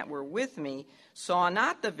men that were with me saw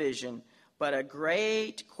not the vision, but a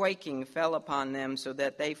great quaking fell upon them, so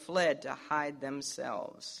that they fled to hide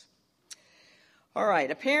themselves. All right,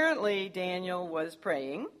 apparently Daniel was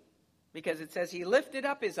praying, because it says he lifted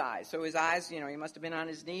up his eyes. So his eyes, he must have been on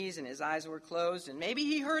his knees, and his eyes were closed, and maybe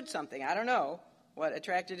he heard something. I don't know what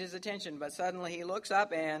attracted his attention, but suddenly he looks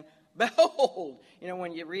up and, behold!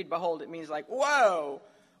 When you read behold, it means like, whoa!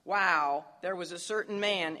 Wow, there was a certain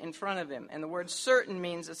man in front of him. And the word certain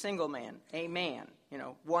means a single man, a man,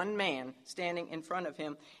 one man standing in front of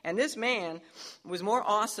him. And this man was more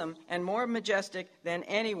awesome and more majestic than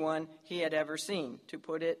anyone he had ever seen, to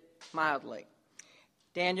put it mildly.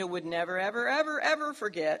 Daniel would never, ever, ever, ever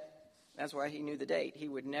forget. That's why he knew the date. He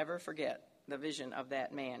would never forget the vision of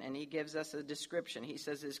that man. And he gives us a description. He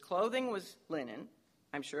says his clothing was linen.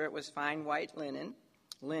 I'm sure it was fine white linen.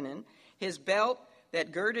 His belt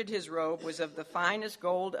that girded his robe was of the finest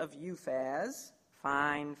gold of Uphaz.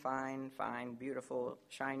 Fine, beautiful,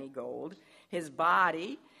 shiny gold. His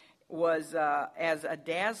body was as a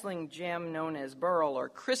dazzling gem known as beryl or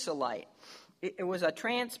chrysolite. It was a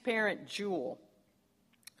transparent jewel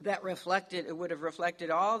that would have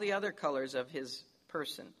reflected all the other colors of his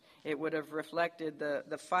person. It would have reflected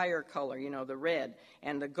the fire color, the red,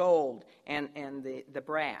 and the gold, and the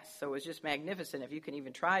brass. So it was just magnificent. If you can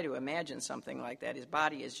even try to imagine something like that. His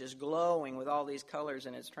body is just glowing with all these colors,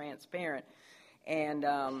 and it's transparent. And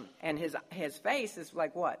his face is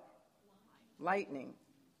like what? Lightning.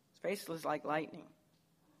 His face was like lightning.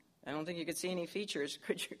 I don't think you could see any features,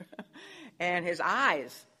 could you? And his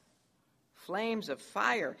eyes, flames of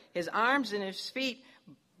fire. His arms and his feet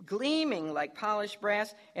gleaming like polished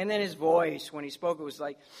brass, and then his voice, when he spoke, it was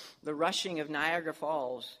like the rushing of Niagara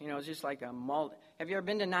Falls. It's just like a Have you ever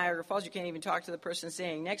been to Niagara Falls? You can't even talk to the person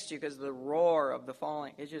standing next to you because of the roar of the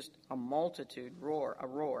falling. It's just a multitude roar, a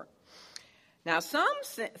roar. Now, some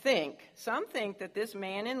think that this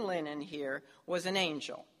man in linen here was an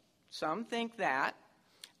angel. Some think that.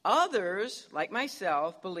 Others, like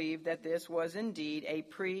myself, believe that this was indeed a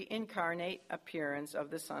pre-incarnate appearance of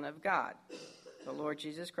the Son of God. The Lord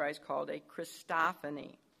Jesus Christ called a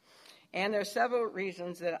Christophany. And there are several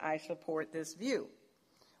reasons that I support this view.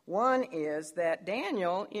 One is that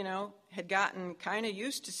Daniel, had gotten kind of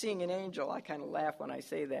used to seeing an angel. I kind of laugh when I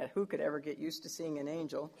say that. Who could ever get used to seeing an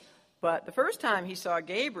angel? But the first time he saw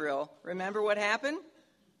Gabriel, remember what happened?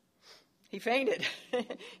 He fainted.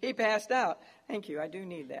 He passed out. Thank you. I do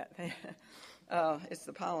need that. It's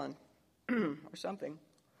the pollen or something.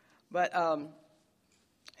 But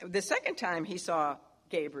the second time he saw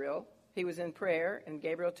Gabriel, he was in prayer, and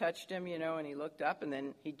Gabriel touched him, and he looked up, and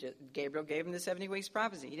then Gabriel gave him the 70 weeks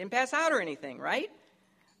prophecy. He didn't pass out or anything, right?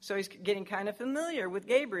 So he's getting kind of familiar with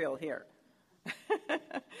Gabriel here.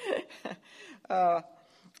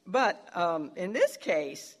 But in this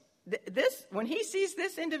case, when he sees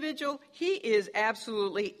this individual, he is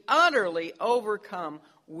absolutely, utterly overcome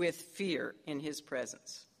with fear in his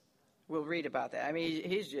presence. We'll read about that. I mean,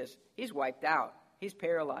 he's wiped out. He's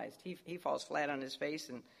paralyzed. He falls flat on his face,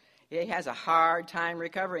 and he has a hard time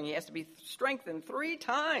recovering. He has to be strengthened 3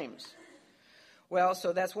 times. Well,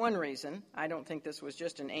 so that's one reason. I don't think this was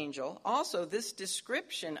just an angel. Also, this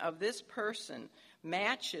description of this person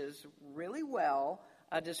matches really well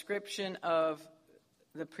a description of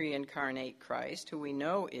the pre-incarnate Christ, who we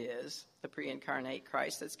know is the pre-incarnate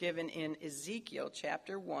Christ, that's given in Ezekiel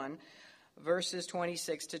chapter 1, verses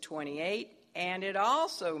 26 to 28. And it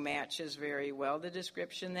also matches very well the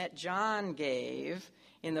description that John gave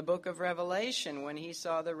in the book of Revelation when he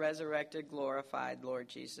saw the resurrected, glorified Lord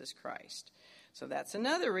Jesus Christ. So that's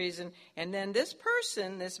another reason. And then this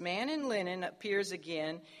person, this man in linen, appears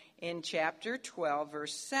again in chapter 12,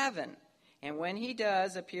 verse 7. And when he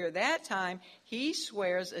does appear that time, he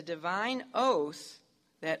swears a divine oath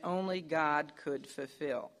that only God could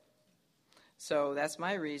fulfill. So that's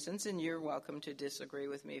my reasons, and you're welcome to disagree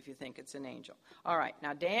with me if you think it's an angel. All right,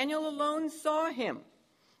 now Daniel alone saw him,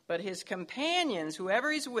 but his companions,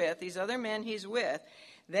 whoever he's with, these other men he's with,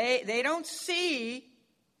 they don't see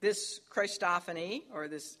this Christophany or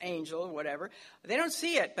this angel or whatever. They don't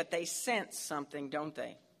see it, but they sense something, don't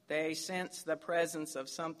they? They sense the presence of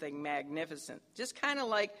something magnificent. Just kind of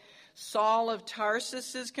like Saul of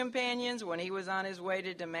Tarsus's companions when he was on his way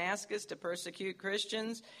to Damascus to persecute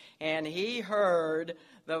Christians, and he heard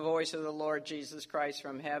the voice of the Lord Jesus Christ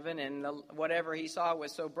from heaven, and whatever he saw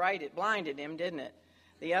was so bright it blinded him, didn't it?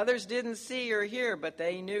 The others didn't see or hear, but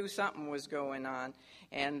they knew something was going on,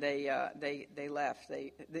 and they left.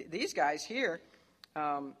 These guys here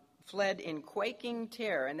fled in quaking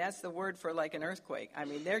terror, and that's the word for like an earthquake. I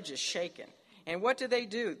mean, they're just shaken. And what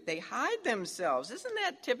do? They hide themselves. Isn't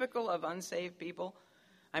that typical of unsaved people?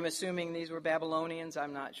 I'm assuming these were Babylonians.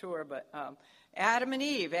 I'm not sure. But Adam and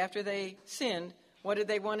Eve, after they sinned, what did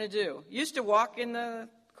they want to do? Used to walk in the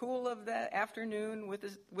cool of the afternoon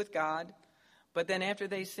with God. But then after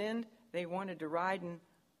they sinned, they wanted to hide and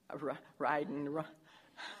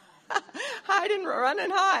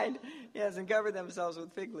hide. Yes, and cover themselves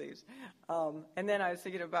with fig leaves. And then I was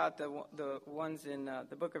thinking about the ones in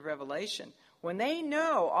the book of Revelation. When they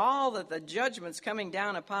know all that the judgments coming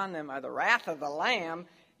down upon them are the wrath of the Lamb,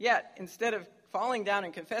 yet instead of falling down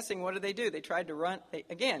and confessing, what do? They tried to run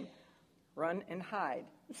and hide.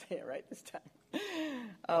 Say it right this time.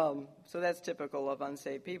 So that's typical of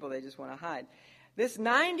unsaved people. They just want to hide. This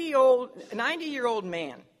 90-year-old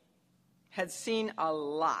man had seen a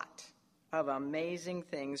lot of amazing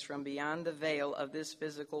things from beyond the veil of this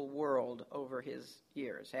physical world over his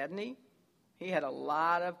years, hadn't he? He had a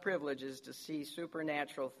lot of privileges to see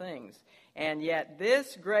supernatural things. And yet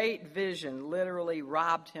this great vision literally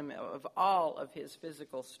robbed him of all of his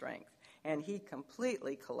physical strength. And he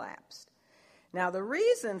completely collapsed. Now, the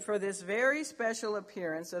reason for this very special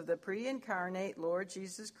appearance of the pre-incarnate Lord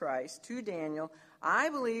Jesus Christ to Daniel, I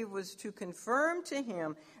believe, was to confirm to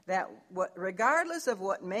him that regardless of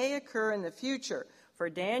what may occur in the future for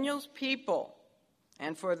Daniel's people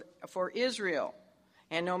and for Israel,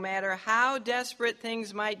 and no matter how desperate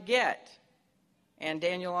things might get, and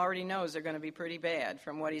Daniel already knows they're going to be pretty bad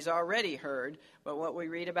from what he's already heard, but what we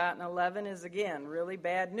read about in 11 is, again, really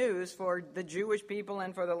bad news for the Jewish people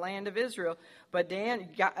and for the land of Israel. But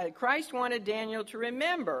Christ wanted Daniel to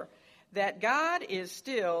remember that God is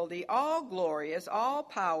still the all-glorious,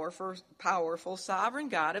 all-powerful, sovereign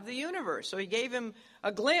God of the universe. So he gave him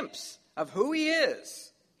a glimpse of who he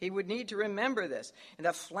is. He would need to remember this. And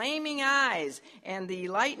the flaming eyes and the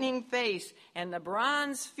lightning face and the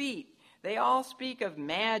bronze feet, they all speak of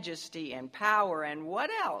majesty and power and what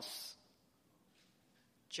else?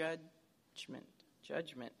 Judgment,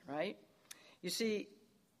 right? You see,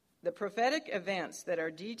 the prophetic events that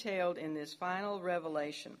are detailed in this final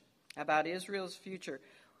revelation about Israel's future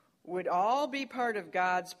would all be part of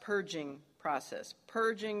God's purging process,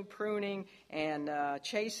 purging, pruning, and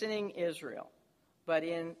chastening Israel. But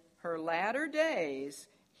in her latter days,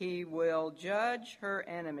 he will judge her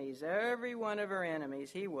enemies, every one of her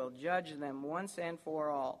enemies. He will judge them once and for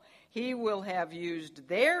all. He will have used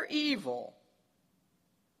their evil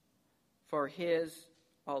for his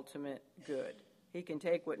ultimate good. He can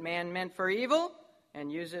take what man meant for evil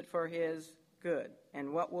and use it for his good.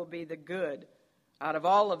 And what will be the good out of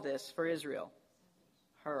all of this for Israel?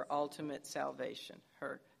 Her ultimate salvation,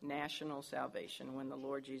 her national salvation when the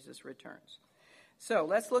Lord Jesus returns. So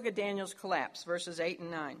let's look at Daniel's collapse, verses 8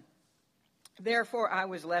 and 9. Therefore I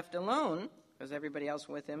was left alone, because everybody else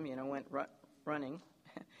with him, went running.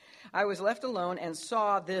 I was left alone and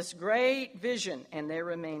saw this great vision, and there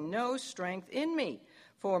remained no strength in me.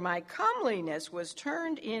 For my comeliness was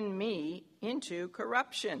turned in me into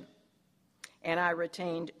corruption, and I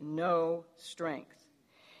retained no strength.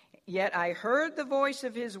 Yet I heard the voice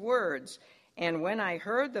of his words, and when I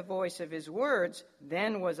heard the voice of his words,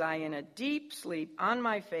 then was I in a deep sleep on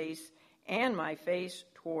my face, and my face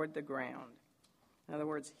toward the ground. In other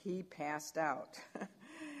words, he passed out.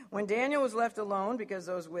 When Daniel was left alone, because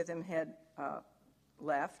those with him had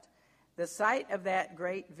left, the sight of that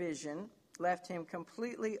great vision left him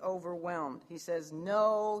completely overwhelmed. He says,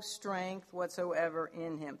 no strength whatsoever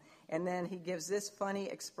in him. And then he gives this funny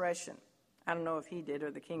expression. I don't know if he did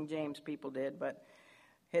or the King James people did, but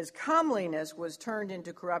his comeliness was turned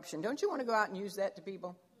into corruption. Don't you want to go out and use that to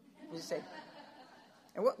people? You say,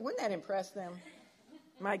 and wouldn't that impress them?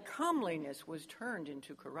 My comeliness was turned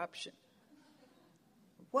into corruption.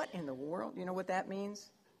 What in the world? You know what that means?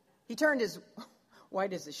 He turned as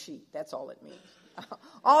white as a sheet. That's all it means.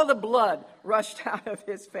 All the blood rushed out of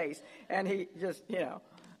his face, and he just,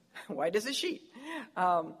 white as a sheet.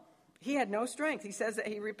 He had no strength. He says that,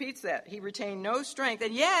 he repeats that. He retained no strength,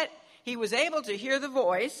 and yet he was able to hear the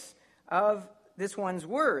voice of this one's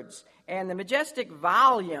words. And the majestic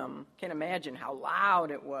volume, can't imagine how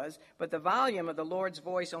loud it was, but the volume of the Lord's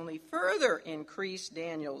voice only further increased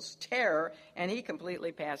Daniel's terror, and he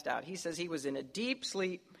completely passed out. He says he was in a deep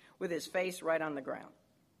sleep with his face right on the ground.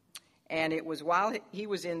 And it was while he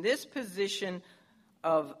was in this position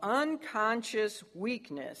of unconscious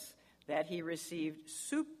weakness that he received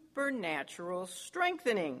supernatural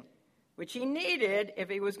strengthening, which he needed if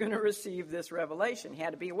he was going to receive this revelation. He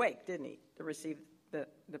had to be awake, didn't he, to receive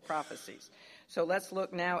the prophecies. So let's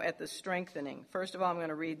look now at the strengthening. First of all, I'm going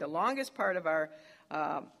to read the longest part of our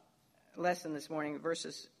lesson this morning,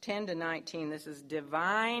 verses 10 to 19. This is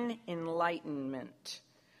divine enlightenment.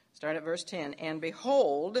 Start at verse 10. And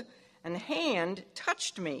behold, an hand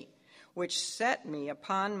touched me, which set me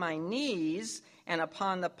upon my knees and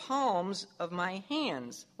upon the palms of my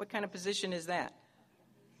hands. What kind of position is that?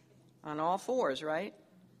 On all fours, right?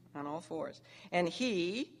 On all fours. And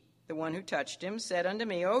he, the one who touched him, said unto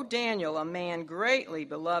me, O Daniel, a man greatly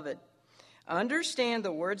beloved, understand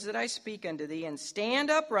the words that I speak unto thee, and stand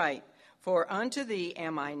upright, for unto thee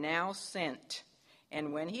am I now sent.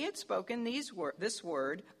 And when he had spoken this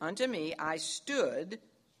word unto me, I stood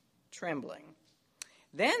trembling.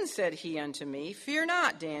 Then said he unto me, fear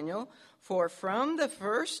not, Daniel, for from the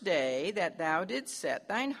first day that thou didst set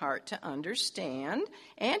thine heart to understand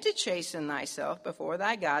and to chasten thyself before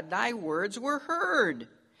thy God, thy words were heard,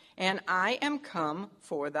 and I am come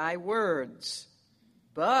for thy words.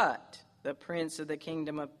 But the prince of the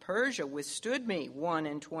kingdom of Persia withstood me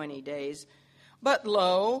 21 days. But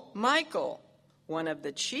lo, Michael, one of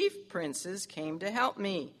the chief princes, came to help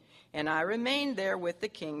me, and I remained there with the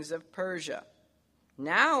kings of Persia.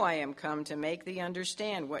 Now I am come to make thee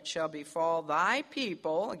understand what shall befall thy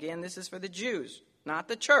people. Again, this is for the Jews, not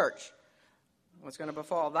the church. What's going to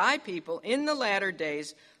befall thy people in the latter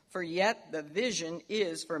days, for yet the vision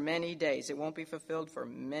is for many days. It won't be fulfilled for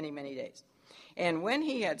many, many days. And when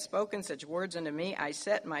he had spoken such words unto me, I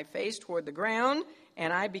set my face toward the ground,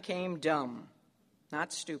 and I became dumb.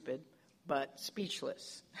 Not stupid, but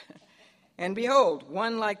speechless. And behold,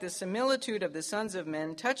 one like the similitude of the sons of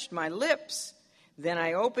men touched my lips. Then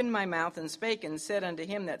I opened my mouth and spake, and said unto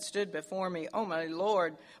him that stood before me, O my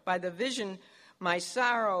Lord, by the vision my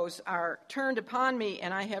sorrows are turned upon me,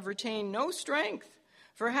 and I have retained no strength.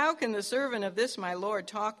 For how can the servant of this my Lord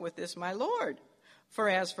talk with this my Lord? For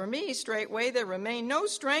as for me, straightway there remain no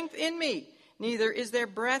strength in me, neither is there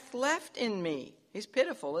breath left in me. He's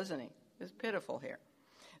pitiful, isn't he? He's pitiful here.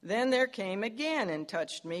 Then there came again and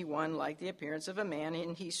touched me one like the appearance of a man,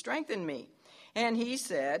 and he strengthened me. And he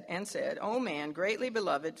said, O man, greatly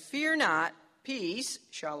beloved, fear not, peace,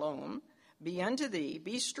 shalom, be unto thee,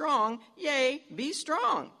 be strong, yea, be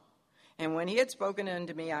strong. And when he had spoken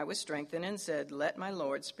unto me, I was strengthened, and said, Let my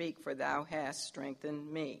Lord speak, for thou hast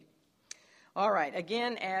strengthened me. All right,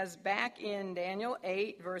 again, as back in Daniel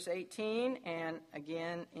 8, verse 18, and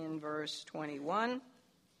again in verse 21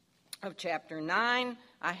 of chapter 9,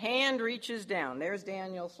 a hand reaches down. There's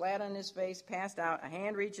Daniel, flat on his face, passed out. A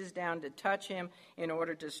hand reaches down to touch him in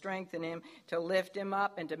order to strengthen him, to lift him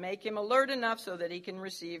up, and to make him alert enough so that he can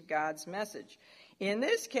receive God's message. In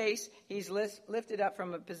this case, he's lifted up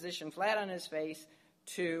from a position flat on his face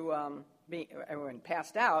to be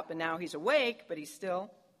passed out, but now he's awake, but he's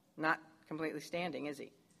still not completely standing, is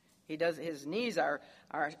he? His knees are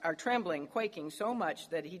trembling, quaking so much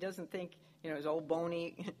that he doesn't think, his old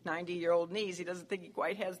bony 90-year-old knees, he doesn't think he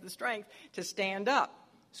quite has the strength to stand up.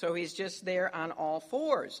 So he's just there on all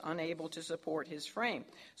fours, unable to support his frame.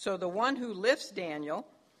 So the one who lifts Daniel,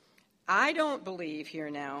 I don't believe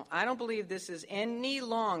this is any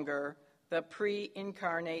longer the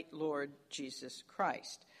pre-incarnate Lord Jesus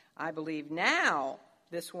Christ. I believe now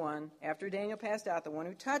this one, after Daniel passed out, the one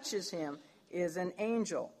who touches him is an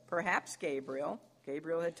angel, perhaps Gabriel.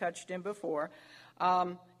 Gabriel had touched him before.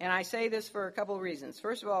 And I say this for a couple of reasons.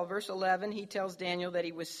 First of all, verse 11, he tells Daniel that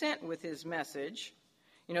he was sent with his message.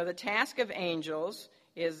 The task of angels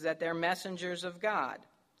is that they're messengers of God.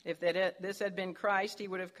 If this had been Christ, he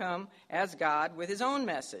would have come as God with his own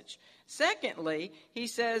message. Secondly, he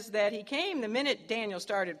says that he came the minute Daniel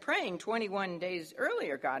started praying 21 days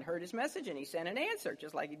earlier. God heard his message and he sent an answer,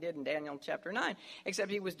 just like he did in Daniel chapter 9, except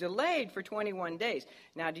he was delayed for 21 days.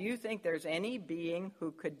 Now, do you think there's any being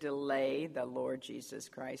who could delay the Lord Jesus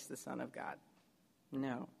Christ, the Son of God?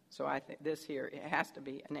 No. So I think this here, it has to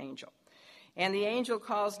be an angel. And the angel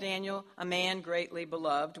calls Daniel a man greatly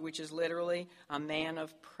beloved, which is literally a man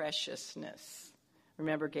of preciousness.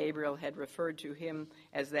 Remember, Gabriel had referred to him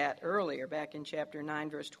as that earlier, back in chapter 9,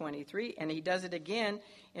 verse 23, and he does it again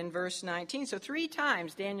in verse 19. So 3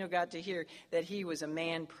 times Daniel got to hear that he was a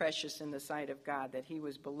man precious in the sight of God, that he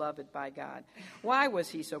was beloved by God. Why was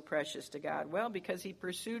he so precious to God? Well, because he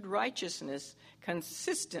pursued righteousness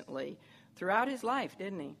consistently throughout his life,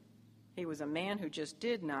 didn't he? He was a man who just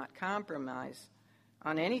did not compromise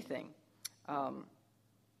on anything,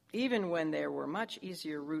 even when there were much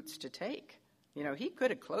easier routes to take. He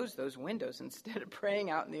could have closed those windows instead of praying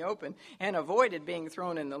out in the open and avoided being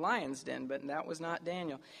thrown in the lion's den, but that was not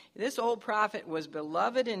Daniel. This old prophet was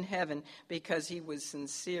beloved in heaven because he was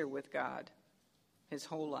sincere with God his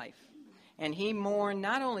whole life. And he mourned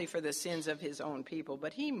not only for the sins of his own people,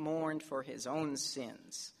 but he mourned for his own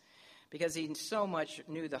sins. Because he so much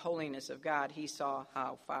knew the holiness of God, he saw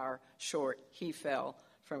how far short he fell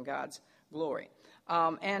from God's glory.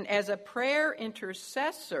 And as a prayer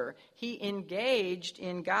intercessor, he engaged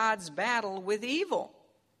in God's battle with evil.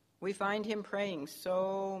 We find him praying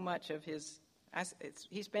so much of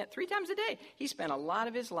he spent 3 times a day. He spent a lot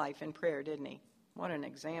of his life in prayer, didn't he? What an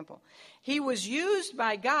example. He was used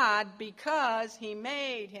by God because he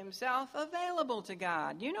made himself available to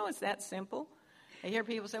God. It's that simple. I hear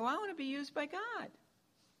people say, well, I want to be used by God.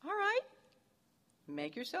 All right.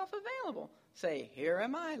 Make yourself available. Say, here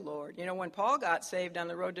am I, Lord. When Paul got saved on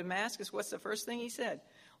the road to Damascus, what's the first thing he said?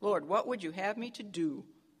 Lord, what would you have me to do?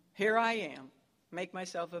 Here I am. Make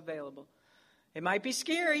myself available. It might be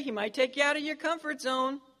scary. He might take you out of your comfort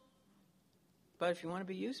zone. But if you want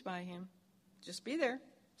to be used by him, just be there.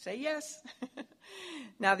 Say yes.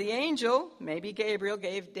 Now the angel, maybe Gabriel,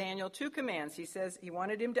 gave Daniel 2 commands. He says he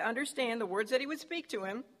wanted him to understand the words that he would speak to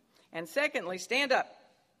him. And secondly, stand up.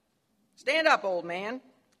 Stand up, old man,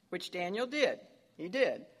 which Daniel did. He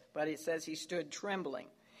did. But it says he stood trembling.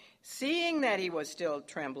 Seeing that he was still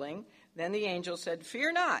trembling, then the angel said,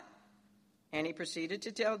 fear not. And he proceeded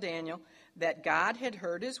to tell Daniel that God had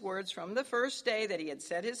heard his words from the first day, that he had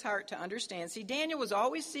set his heart to understand. See, Daniel was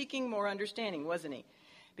always seeking more understanding, wasn't he?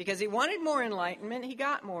 Because he wanted more enlightenment, he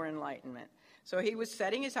got more enlightenment. So he was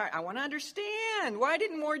setting his heart. I want to understand. Why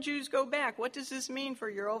didn't more Jews go back? What does this mean for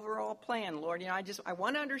your overall plan, Lord? I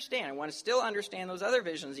want to understand. I want to still understand those other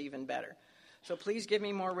visions even better. So please give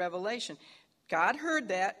me more revelation. God heard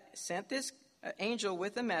that, sent this angel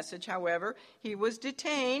with a message. However, he was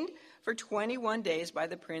detained for 21 days by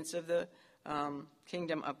the prince of the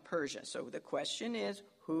kingdom of Persia. So the question is,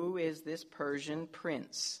 who is this Persian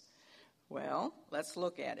prince? Well, let's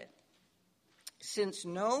look at it. Since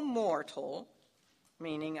no mortal,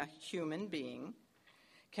 meaning a human being,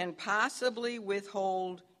 can possibly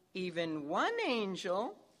withhold even one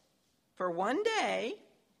angel for 1 day,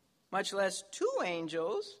 much less 2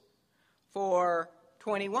 angels for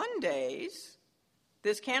 21 days,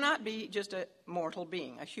 this cannot be just a mortal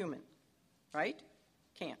being, a human, right?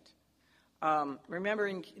 Can't. Remember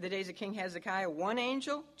in the days of King Hezekiah,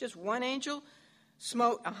 just one angel,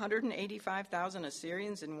 smote 185,000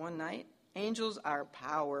 Assyrians in one night. Angels are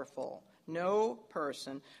powerful. No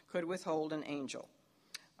person could withhold an angel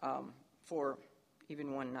for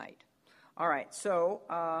even one night. All right,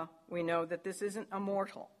 so we know that this isn't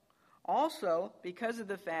immortal. Also, because of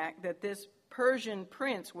the fact that this Persian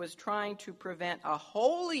prince was trying to prevent a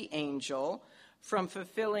holy angel from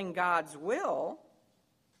fulfilling God's will,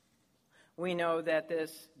 we know that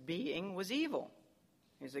this being was evil.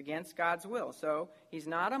 He's against God's will. So he's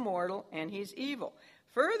not immortal and he's evil.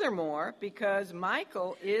 Furthermore, because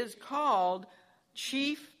Michael is called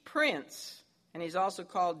chief prince, and he's also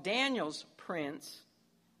called Daniel's prince,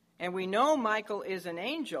 and we know Michael is an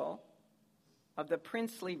angel of the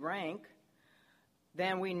princely rank,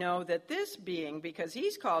 then we know that this being, because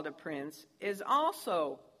he's called a prince, is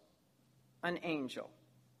also an angel,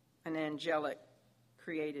 an angelic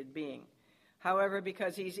created being. However,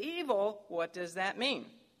 because he's evil, what does that mean?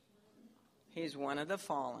 He's one of the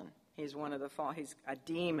fallen. He's a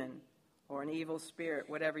demon or an evil spirit,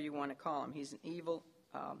 whatever you want to call him. He's an evil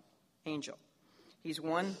angel. He's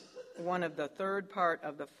one of the third part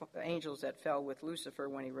of the angels that fell with Lucifer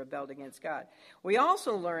when he rebelled against God. We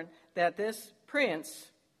also learn that this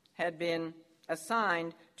prince had been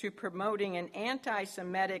assigned to promoting an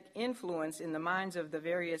anti-Semitic influence in the minds of the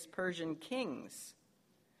various Persian kings,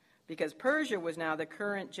 because Persia was now the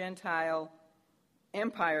current Gentile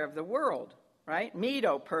empire of the world, right?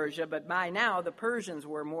 Medo-Persia, but by now the Persians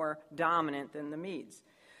were more dominant than the Medes.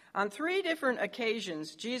 On 3 different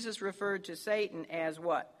occasions, Jesus referred to Satan as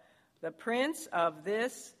what? The prince of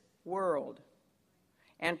this world.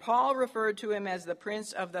 And Paul referred to him as the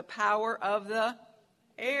prince of the power of the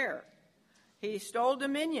air. He stole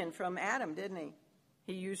dominion from Adam, didn't he?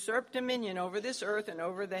 He usurped dominion over this earth and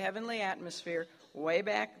over the heavenly atmosphere way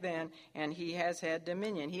back then, and he has had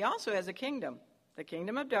dominion. He also has a kingdom, the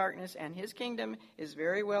kingdom of darkness, and his kingdom is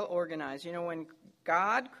very well organized. You know, when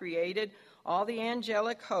God created all the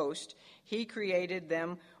angelic host, he created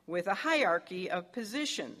them with a hierarchy of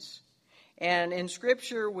positions. And in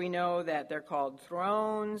Scripture, we know that they're called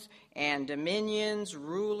thrones and dominions,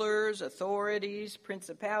 rulers, authorities,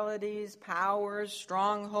 principalities, powers,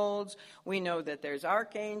 strongholds. We know that there's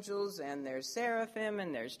archangels, and there's seraphim,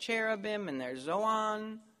 and there's cherubim, and there's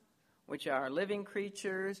zoan, which are living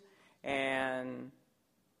creatures, and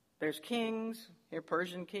there's kings, here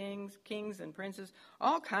Persian kings and princes,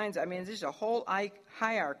 all kinds. I mean, there's a whole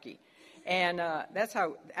hierarchy. And that's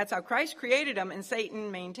how Christ created them, and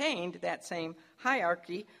Satan maintained that same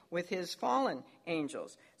hierarchy with his fallen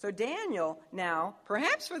angels. So Daniel now,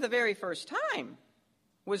 perhaps for the very first time,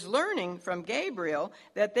 was learning from Gabriel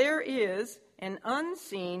that there is an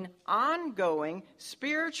unseen, ongoing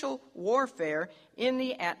spiritual warfare in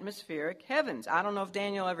the atmospheric heavens. I don't know if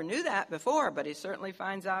Daniel ever knew that before, but he certainly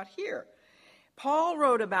finds out here. Paul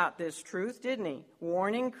wrote about this truth, didn't he?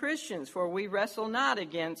 Warning Christians, for we wrestle not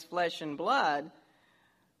against flesh and blood,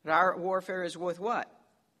 but our warfare is with what?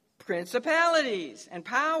 Principalities and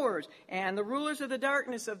powers and the rulers of the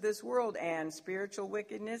darkness of this world and spiritual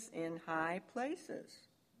wickedness in high places.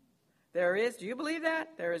 There is, do you believe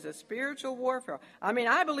that? There is a spiritual warfare. I mean,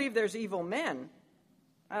 I believe there's evil men.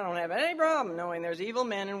 I don't have any problem knowing there's evil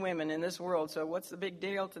men and women in this world, so what's the big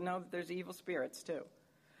deal to know that there's evil spirits too?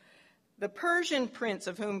 The Persian prince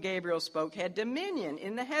of whom Gabriel spoke had dominion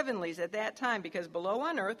in the heavenlies at that time, because below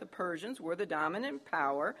on earth the Persians were the dominant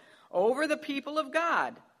power over the people of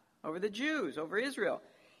God, over the Jews, over Israel.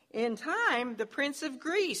 In time, the prince of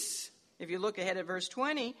Greece, if you look ahead at verse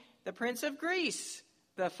 20, the prince of Greece,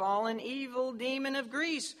 the fallen evil demon of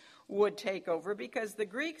Greece, would take over, because the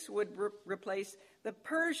Greeks would replace the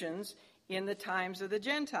Persians in the times of the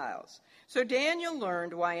Gentiles. So Daniel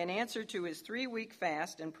learned why an answer to his 3-week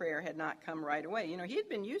fast and prayer had not come right away. You know, he had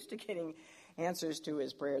been used to getting answers to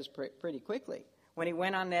his prayers pretty quickly. When he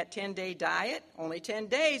went on that 10-day diet, only 10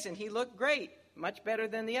 days, and he looked great, much better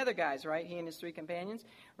than the other guys, right? He and his 3 companions.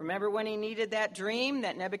 Remember when he needed that dream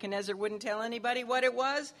that Nebuchadnezzar wouldn't tell anybody what it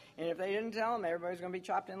was? And if they didn't tell him, everybody's going to be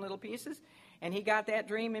chopped in little pieces. And he got that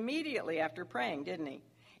dream immediately after praying, didn't he?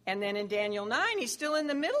 And then in Daniel 9, he's still in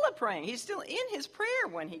the middle of praying. He's still in his prayer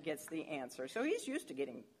when he gets the answer. So he's used to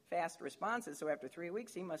getting fast responses. So after 3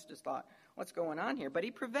 weeks, he must have thought, what's going on here? But he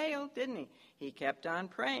prevailed, didn't he? He kept on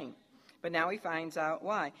praying. But now he finds out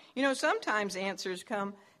why. You know, sometimes answers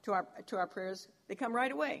come to our prayers. They come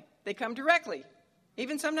right away. They come directly,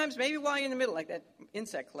 Even sometimes maybe while you're in the middle, like that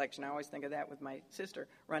insect collection. I always think of that with my sister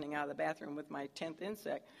running out of the bathroom with my 10th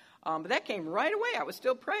insect. But that came right away. I was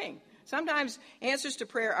still praying. Sometimes answers to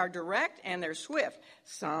prayer are direct and they're swift.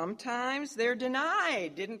 Sometimes they're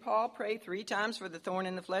denied. Didn't Paul pray 3 times for the thorn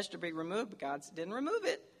in the flesh to be removed? But God didn't remove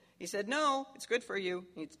it. He said, no, it's good for you.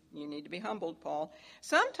 You need to be humbled, Paul.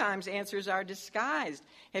 Sometimes answers are disguised.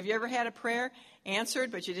 Have you ever had a prayer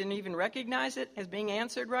answered, but you didn't even recognize it as being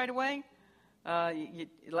answered right away?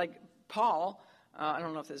 Like Paul, I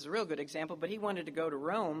don't know if this is a real good example, but he wanted to go to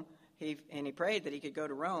Rome, and he prayed that he could go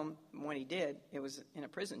to Rome. When he did, it was in a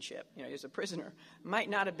prison ship. He was a prisoner.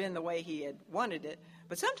 Might not have been the way he had wanted it,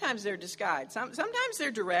 but sometimes they're disguised. Sometimes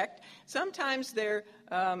they're direct. Sometimes they're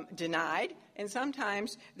denied, and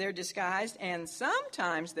sometimes they're disguised, and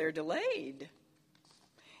sometimes they're delayed.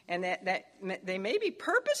 And that they may be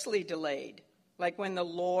purposely delayed, like when the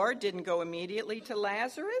Lord didn't go immediately to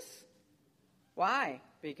Lazarus. Why?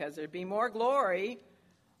 Because there'd be more glory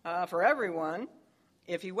for everyone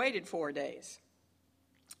if he waited 4 days.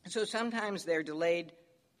 So sometimes they're delayed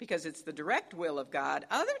because it's the direct will of God.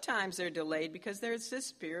 Other times they're delayed because there's this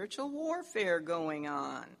spiritual warfare going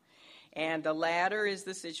on. And the latter is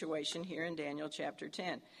the situation here in Daniel chapter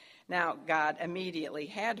 10. Now, God immediately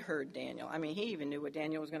had heard Daniel. I mean, he even knew what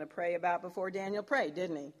Daniel was going to pray about before Daniel prayed,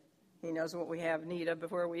 didn't he? He knows what we have need of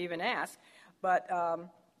before we even ask. But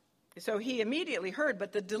so he immediately heard,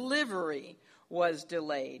 but the delivery was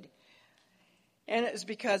delayed. And it was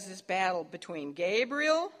because this battle between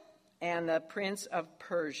Gabriel and the prince of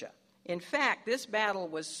Persia. In fact, this battle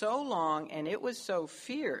was so long and it was so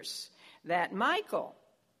fierce that Michael,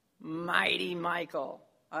 mighty Michael,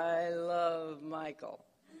 I love Michael.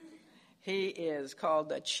 He is called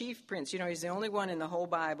the chief prince. He's the only one in the whole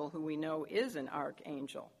Bible who we know is an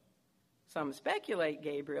archangel. Some speculate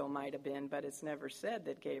Gabriel might have been, but it's never said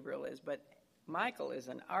that Gabriel is. But Michael is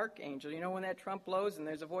an archangel. When that trump blows and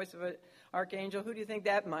there's a voice of an archangel, who do you think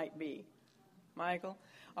that might be? Michael?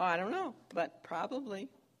 Oh, I don't know, but probably.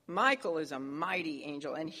 Michael is a mighty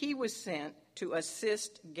angel, and he was sent to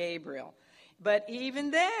assist Gabriel. But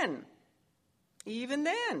even then,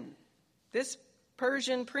 this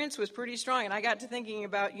Persian prince was pretty strong. And I got to thinking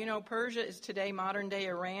about, Persia is today modern-day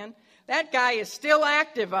Iran. That guy is still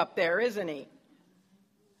active up there, isn't he?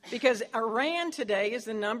 Because Iran today is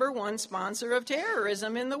the number one sponsor of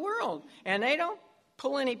terrorism in the world. And they don't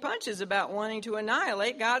pull any punches about wanting to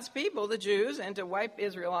annihilate God's people, the Jews, and to wipe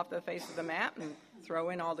Israel off the face of the map and throw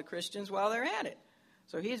in all the Christians while they're at it.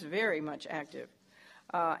 So he's very much active.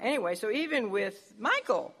 Anyway, so even with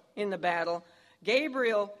Michael in the battle,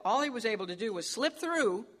 Gabriel, all he was able to do was slip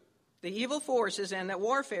through the evil forces and that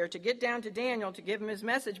warfare to get down to Daniel to give him his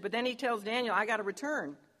message. But then he tells Daniel, I got to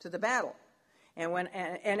return to the battle.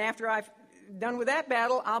 And after I've done with that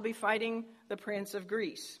battle, I'll be fighting the prince of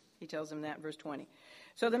Greece. He tells him that in verse 20.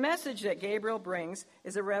 So the message that Gabriel brings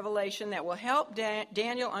is a revelation that will help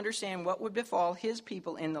Daniel understand what would befall his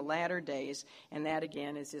people in the latter days. And that,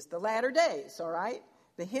 again, is just the latter days, all right?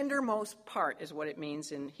 The hindermost part is what it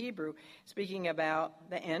means in Hebrew, speaking about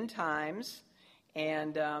the end times.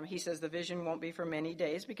 And he says the vision won't be for many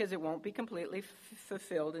days because it won't be completely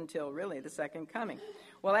fulfilled until really the second coming.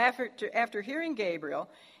 Well, after hearing Gabriel,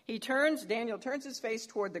 Daniel turns his face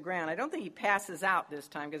toward the ground. I don't think he passes out this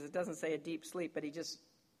time because it doesn't say a deep sleep, but he just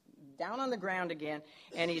down on the ground again,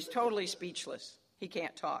 and he's totally speechless. He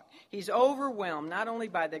can't talk. He's overwhelmed not only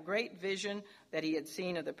by the great vision that he had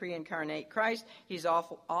seen of the pre-incarnate Christ, he's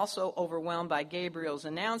also overwhelmed by Gabriel's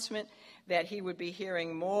announcement that he would be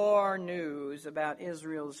hearing more news about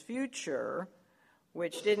Israel's future,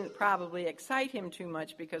 which didn't probably excite him too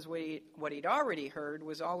much because what he'd already heard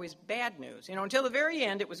was always bad news. Until the very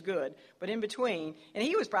end it was good, but in between, and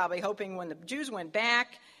he was probably hoping when the Jews went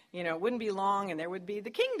back, it wouldn't be long and there would be the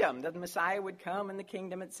kingdom. The Messiah would come and the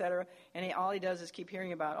kingdom, etc. And all he does is keep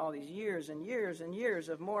hearing about all these years and years and years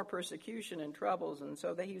of more persecution and troubles. And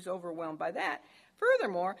so that he's overwhelmed by that.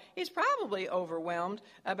 Furthermore, he's probably overwhelmed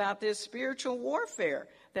about this spiritual warfare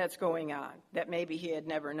that's going on that maybe he had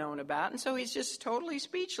never known about. And so he's just totally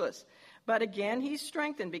speechless. But again, he's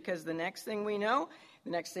strengthened because the next thing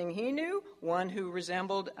he knew, one who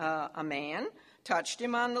resembled a man, touched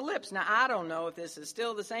him on the lips. Now, I don't know if this is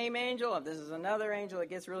still the same angel, if this is another angel. It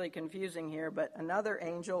gets really confusing here, but another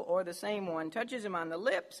angel or the same one touches him on the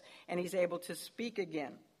lips, and he's able to speak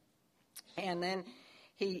again. And then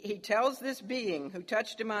he tells this being who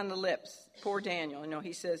touched him on the lips, poor Daniel,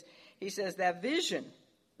 he says that vision,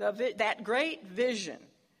 that great vision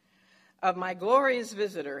of my glorious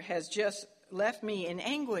visitor has just left me in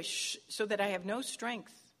anguish so that I have no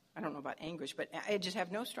strength. I don't know about anguish, but I just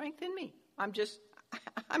have no strength in me.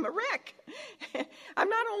 I'm a wreck. I'm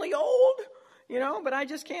not only old, but I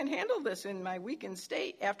just can't handle this in my weakened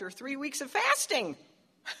state after 3 weeks of fasting.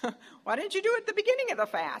 Why didn't you do it at the beginning of the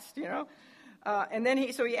fast, And then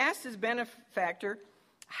he asked his benefactor,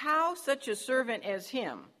 how such a servant as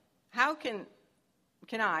him, how can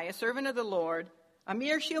I, a servant of the Lord, a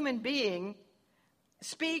mere human being,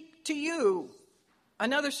 speak to you,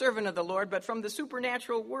 another servant of the Lord, but from the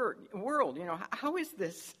supernatural world? How is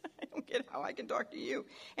this? I don't get how I can talk to you.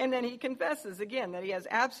 And then he confesses again that he has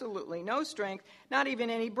absolutely no strength, not even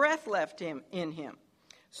any breath left in him.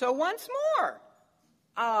 So once more,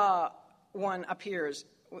 one appears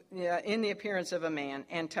in the appearance of a man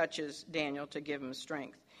and touches Daniel to give him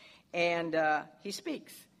strength. And he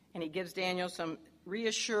speaks, and he gives Daniel some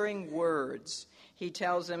reassuring words. He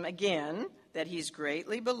tells him again that he's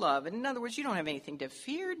greatly beloved. In other words, you don't have anything to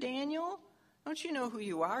fear, Daniel. Don't you know who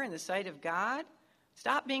you are in the sight of God?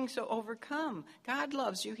 Stop being so overcome. God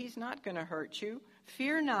loves you. He's not going to hurt you.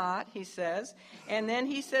 Fear not, he says. And then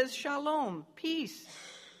he says, shalom, peace.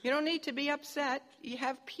 You don't need to be upset. You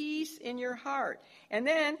have peace in your heart. And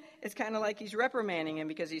then it's kind of like he's reprimanding him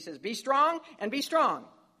because he says, be strong and be strong.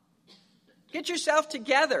 Get yourself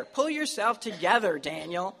together. Pull yourself together,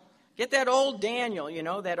 Daniel. Get that old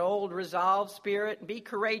Daniel, that old resolved spirit. Be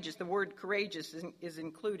courageous. The word courageous is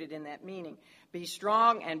included in that meaning. Be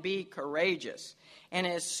strong and be courageous. And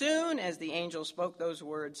as soon as the angel spoke those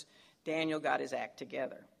words, Daniel got his act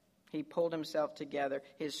together. He pulled himself together.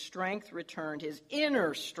 His strength returned. His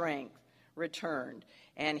inner strength returned.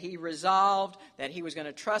 And he resolved that he was going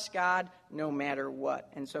to trust God no matter what.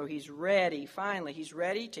 And so he's ready, finally, he's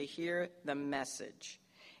ready to hear the message.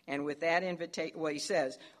 And with that invitation, he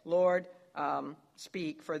says, Lord,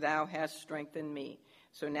 speak, for thou hast strengthened me.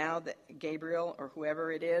 So now that Gabriel, or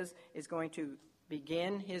whoever it is going to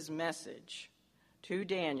begin his message to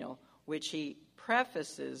Daniel, which he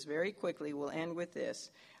prefaces very quickly, we'll end with this,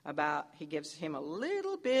 he gives him a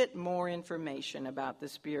little bit more information about the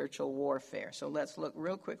spiritual warfare. So let's look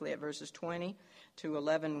real quickly at verses 20 to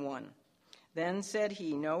 11:1. Then said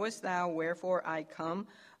he, knowest thou wherefore I come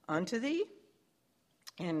unto thee?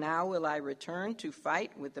 And now will I return to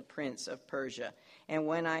fight with the prince of Persia. And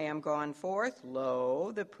when I am gone forth,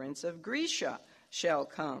 lo, the prince of Grecia shall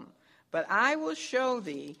come. But I will show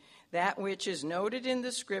thee that which is noted in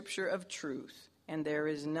the scripture of truth. And there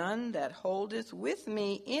is none that holdeth with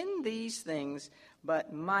me in these things,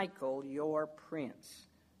 but Michael, your prince.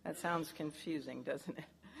 That sounds confusing, doesn't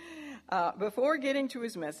it? Before getting to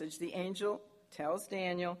his message, the angel tells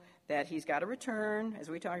Daniel that he's got to return, as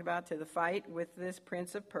we talked about, to the fight with this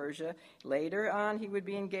prince of Persia. Later on, he would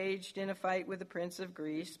be engaged in a fight with the prince of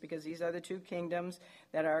Greece, because these are the two kingdoms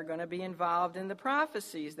that are going to be involved in the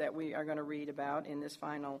prophecies that we are going to read about in this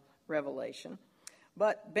final revelation.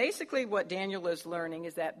 But basically what Daniel is learning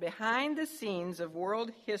is that behind the scenes of world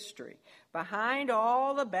history, behind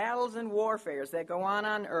all the battles and warfares that go on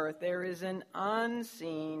earth, there is an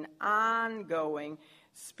unseen, ongoing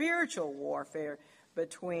spiritual warfare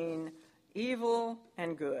between evil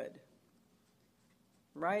and good.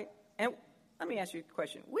 Right? And let me ask you a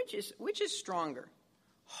question. Which is stronger?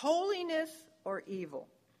 Holiness or evil?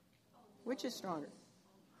 Which is stronger?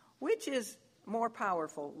 Which is more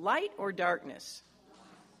powerful? Light or darkness?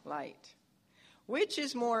 Light. Which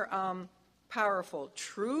is more powerful?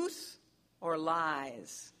 Truth or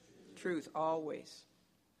lies? Truth, always.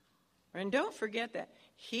 And don't forget that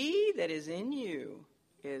he that is in you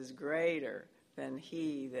is greater than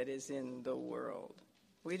he that is in the world.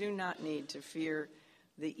 We do not need to fear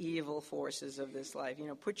the evil forces of this life.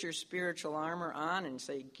 Put your spiritual armor on and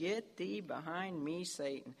say, get thee behind me,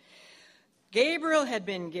 Satan. Gabriel had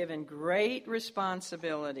been given great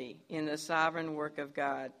responsibility in the sovereign work of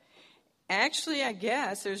God. Actually, I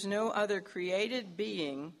guess there's no other created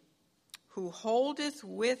being who holdeth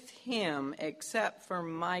with him except for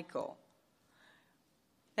Michael.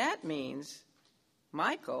 That means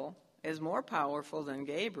Michael is more powerful than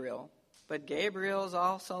Gabriel, but Gabriel is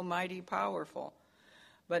also mighty powerful.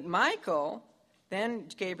 But Michael, then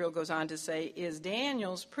Gabriel goes on to say, is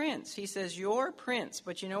Daniel's prince. He says, your prince.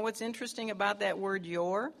 But you know what's interesting about that word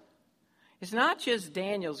your? It's not just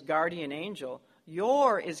Daniel's guardian angel.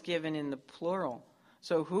 Your is given in the plural.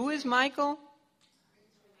 So who is Michael?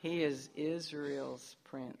 He is Israel's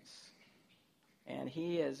prince. And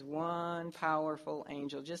he is one powerful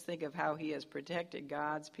angel. Just think of how he has protected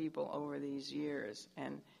God's people over these years.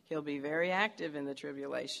 And he'll be very active in the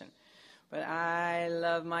tribulation. But I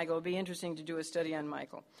love Michael. It'll be interesting to do a study on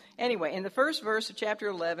Michael. Anyway, in the first verse of chapter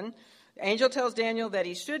 11, the angel tells Daniel that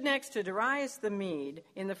he stood next to Darius the Mede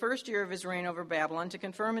in the first year of his reign over Babylon to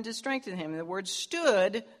confirm and to strengthen him. And the word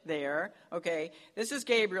stood there, okay, this is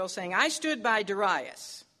Gabriel saying, I stood by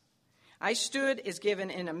Darius. I stood is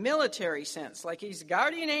given in a military sense, like he's a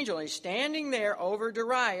guardian angel. He's standing there over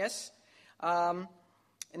Darius.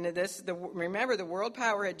 Remember, the world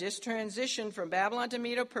power had just transitioned from Babylon to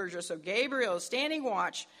Medo-Persia, so Gabriel is standing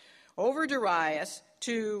watch over Darius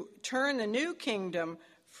to turn the new kingdom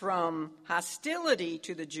from hostility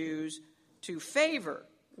to the Jews to favor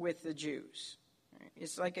with the Jews.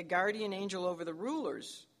 It's like a guardian angel over the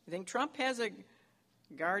rulers. You think Trump has a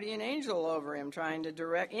guardian angel over him trying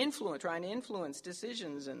to influence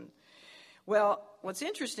decisions? And well, what's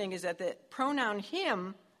interesting is that the pronoun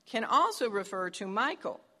him can also refer to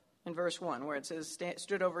Michael in verse 1, where it says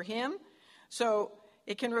stood over him. So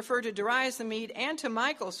it can refer to Darius the Mede and to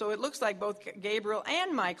Michael. So it looks like both Gabriel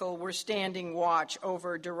and Michael were standing watch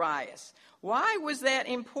over Darius. Why was that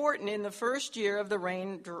important in the first year of the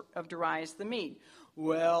reign of Darius the Mede?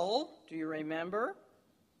 Well, do you remember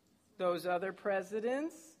those other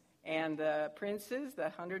presidents and the princes, the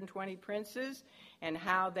 120 princes, and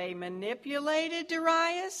how they manipulated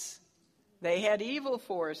Darius? They had evil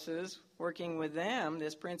forces working with them,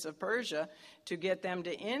 this prince of Persia, to get them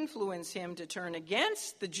to influence him to turn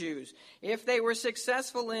against the Jews. If they were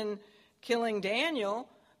successful in killing Daniel,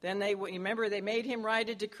 then they made him write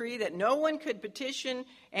a decree that no one could petition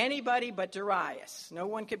anybody but Darius. No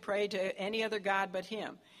one could pray to any other god but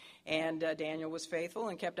him. And Daniel was faithful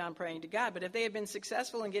and kept on praying to God. But if they had been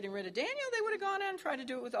successful in getting rid of Daniel, they would have gone on and tried to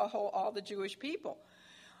do it with all the Jewish people.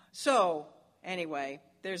 So, anyway,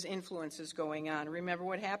 there's influences going on. Remember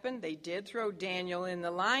what happened? They did throw Daniel in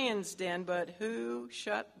the lion's den, but who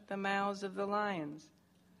shut the mouths of the lions?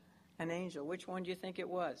 An angel. Which one do you think it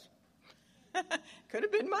was? Could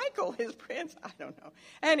have been Michael, his prince. I don't know.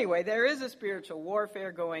 Anyway, there is a spiritual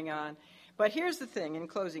warfare going on. But here's the thing in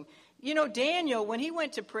closing. You know, Daniel, when he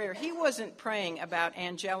went to prayer, he wasn't praying about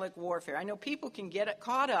angelic warfare. I know people can get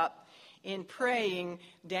caught up in praying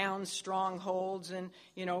down strongholds and,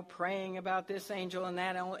 praying about this angel and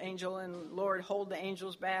that angel and, Lord, hold the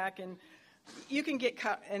angels back. And you can get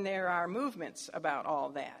caught, and there are movements about all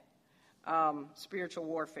that, spiritual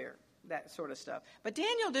warfare, that sort of stuff. But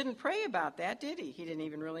Daniel didn't pray about that, did he? He didn't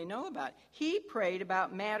even really know about it. He prayed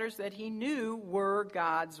about matters that he knew were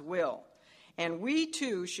God's will. And we,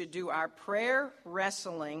 too, should do our prayer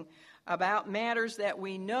wrestling about matters that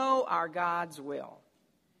we know are God's will,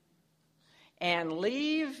 and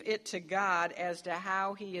leave it to God as to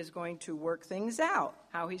how he is going to work things out,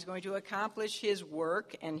 how he's going to accomplish his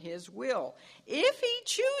work and his will. If he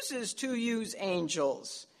chooses to use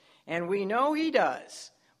angels, and we know he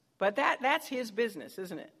does, but that's his business,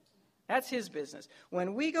 isn't it? That's his business.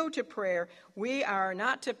 When we go to prayer, we are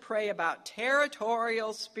not to pray about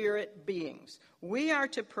territorial spirit beings. We are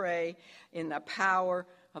to pray in the power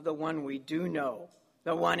of the one we do know,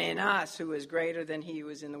 the one in us who is greater than he who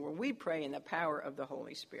is in the world. We pray in the power of the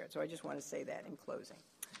Holy Spirit. So I just want to say that in closing.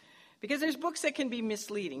 Because there's books that can be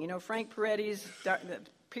misleading. Frank Peretti's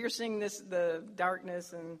Piercing the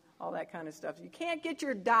Darkness and all that kind of stuff. You can't get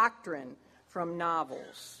your doctrine from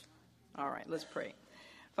novels. All right, let's pray.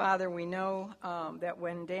 Father, we know that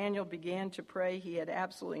when Daniel began to pray, he had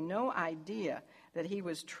absolutely no idea that he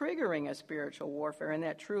was triggering a spiritual warfare and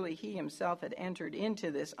that truly he himself had entered into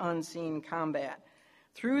this unseen combat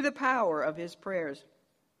through the power of his prayers.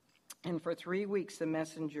 And for 3 weeks, the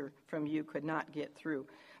messenger from you could not get through.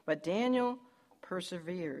 But Daniel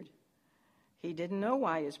persevered. He didn't know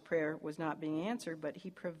why his prayer was not being answered, but he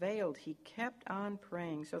prevailed. He kept on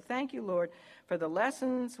praying. So thank you, Lord, for the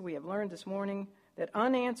lessons we have learned this morning, that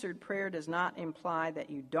unanswered prayer does not imply that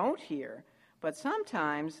you don't hear, but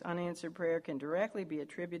sometimes unanswered prayer can directly be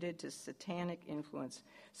attributed to satanic influence.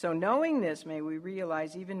 So knowing this, may we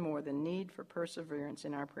realize even more the need for perseverance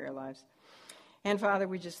in our prayer lives. And Father,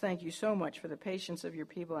 we just thank you so much for the patience of your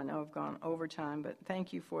people. I know I've gone over time, but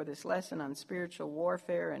thank you for this lesson on spiritual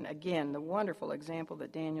warfare and, again, the wonderful example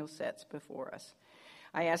that Daniel sets before us.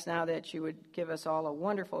 I ask now that you would give us all a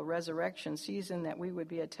wonderful resurrection season, that we would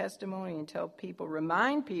be a testimony and tell people,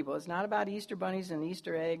 remind people, it's not about Easter bunnies and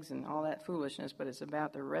Easter eggs and all that foolishness, but it's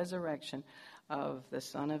about the resurrection of the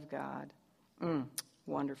Son of God.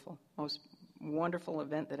 Wonderful. Most wonderful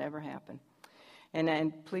event that ever happened.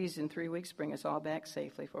 And please, in 3 weeks, bring us all back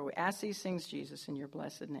safely. For we ask these things, Jesus, in your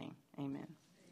blessed name. Amen.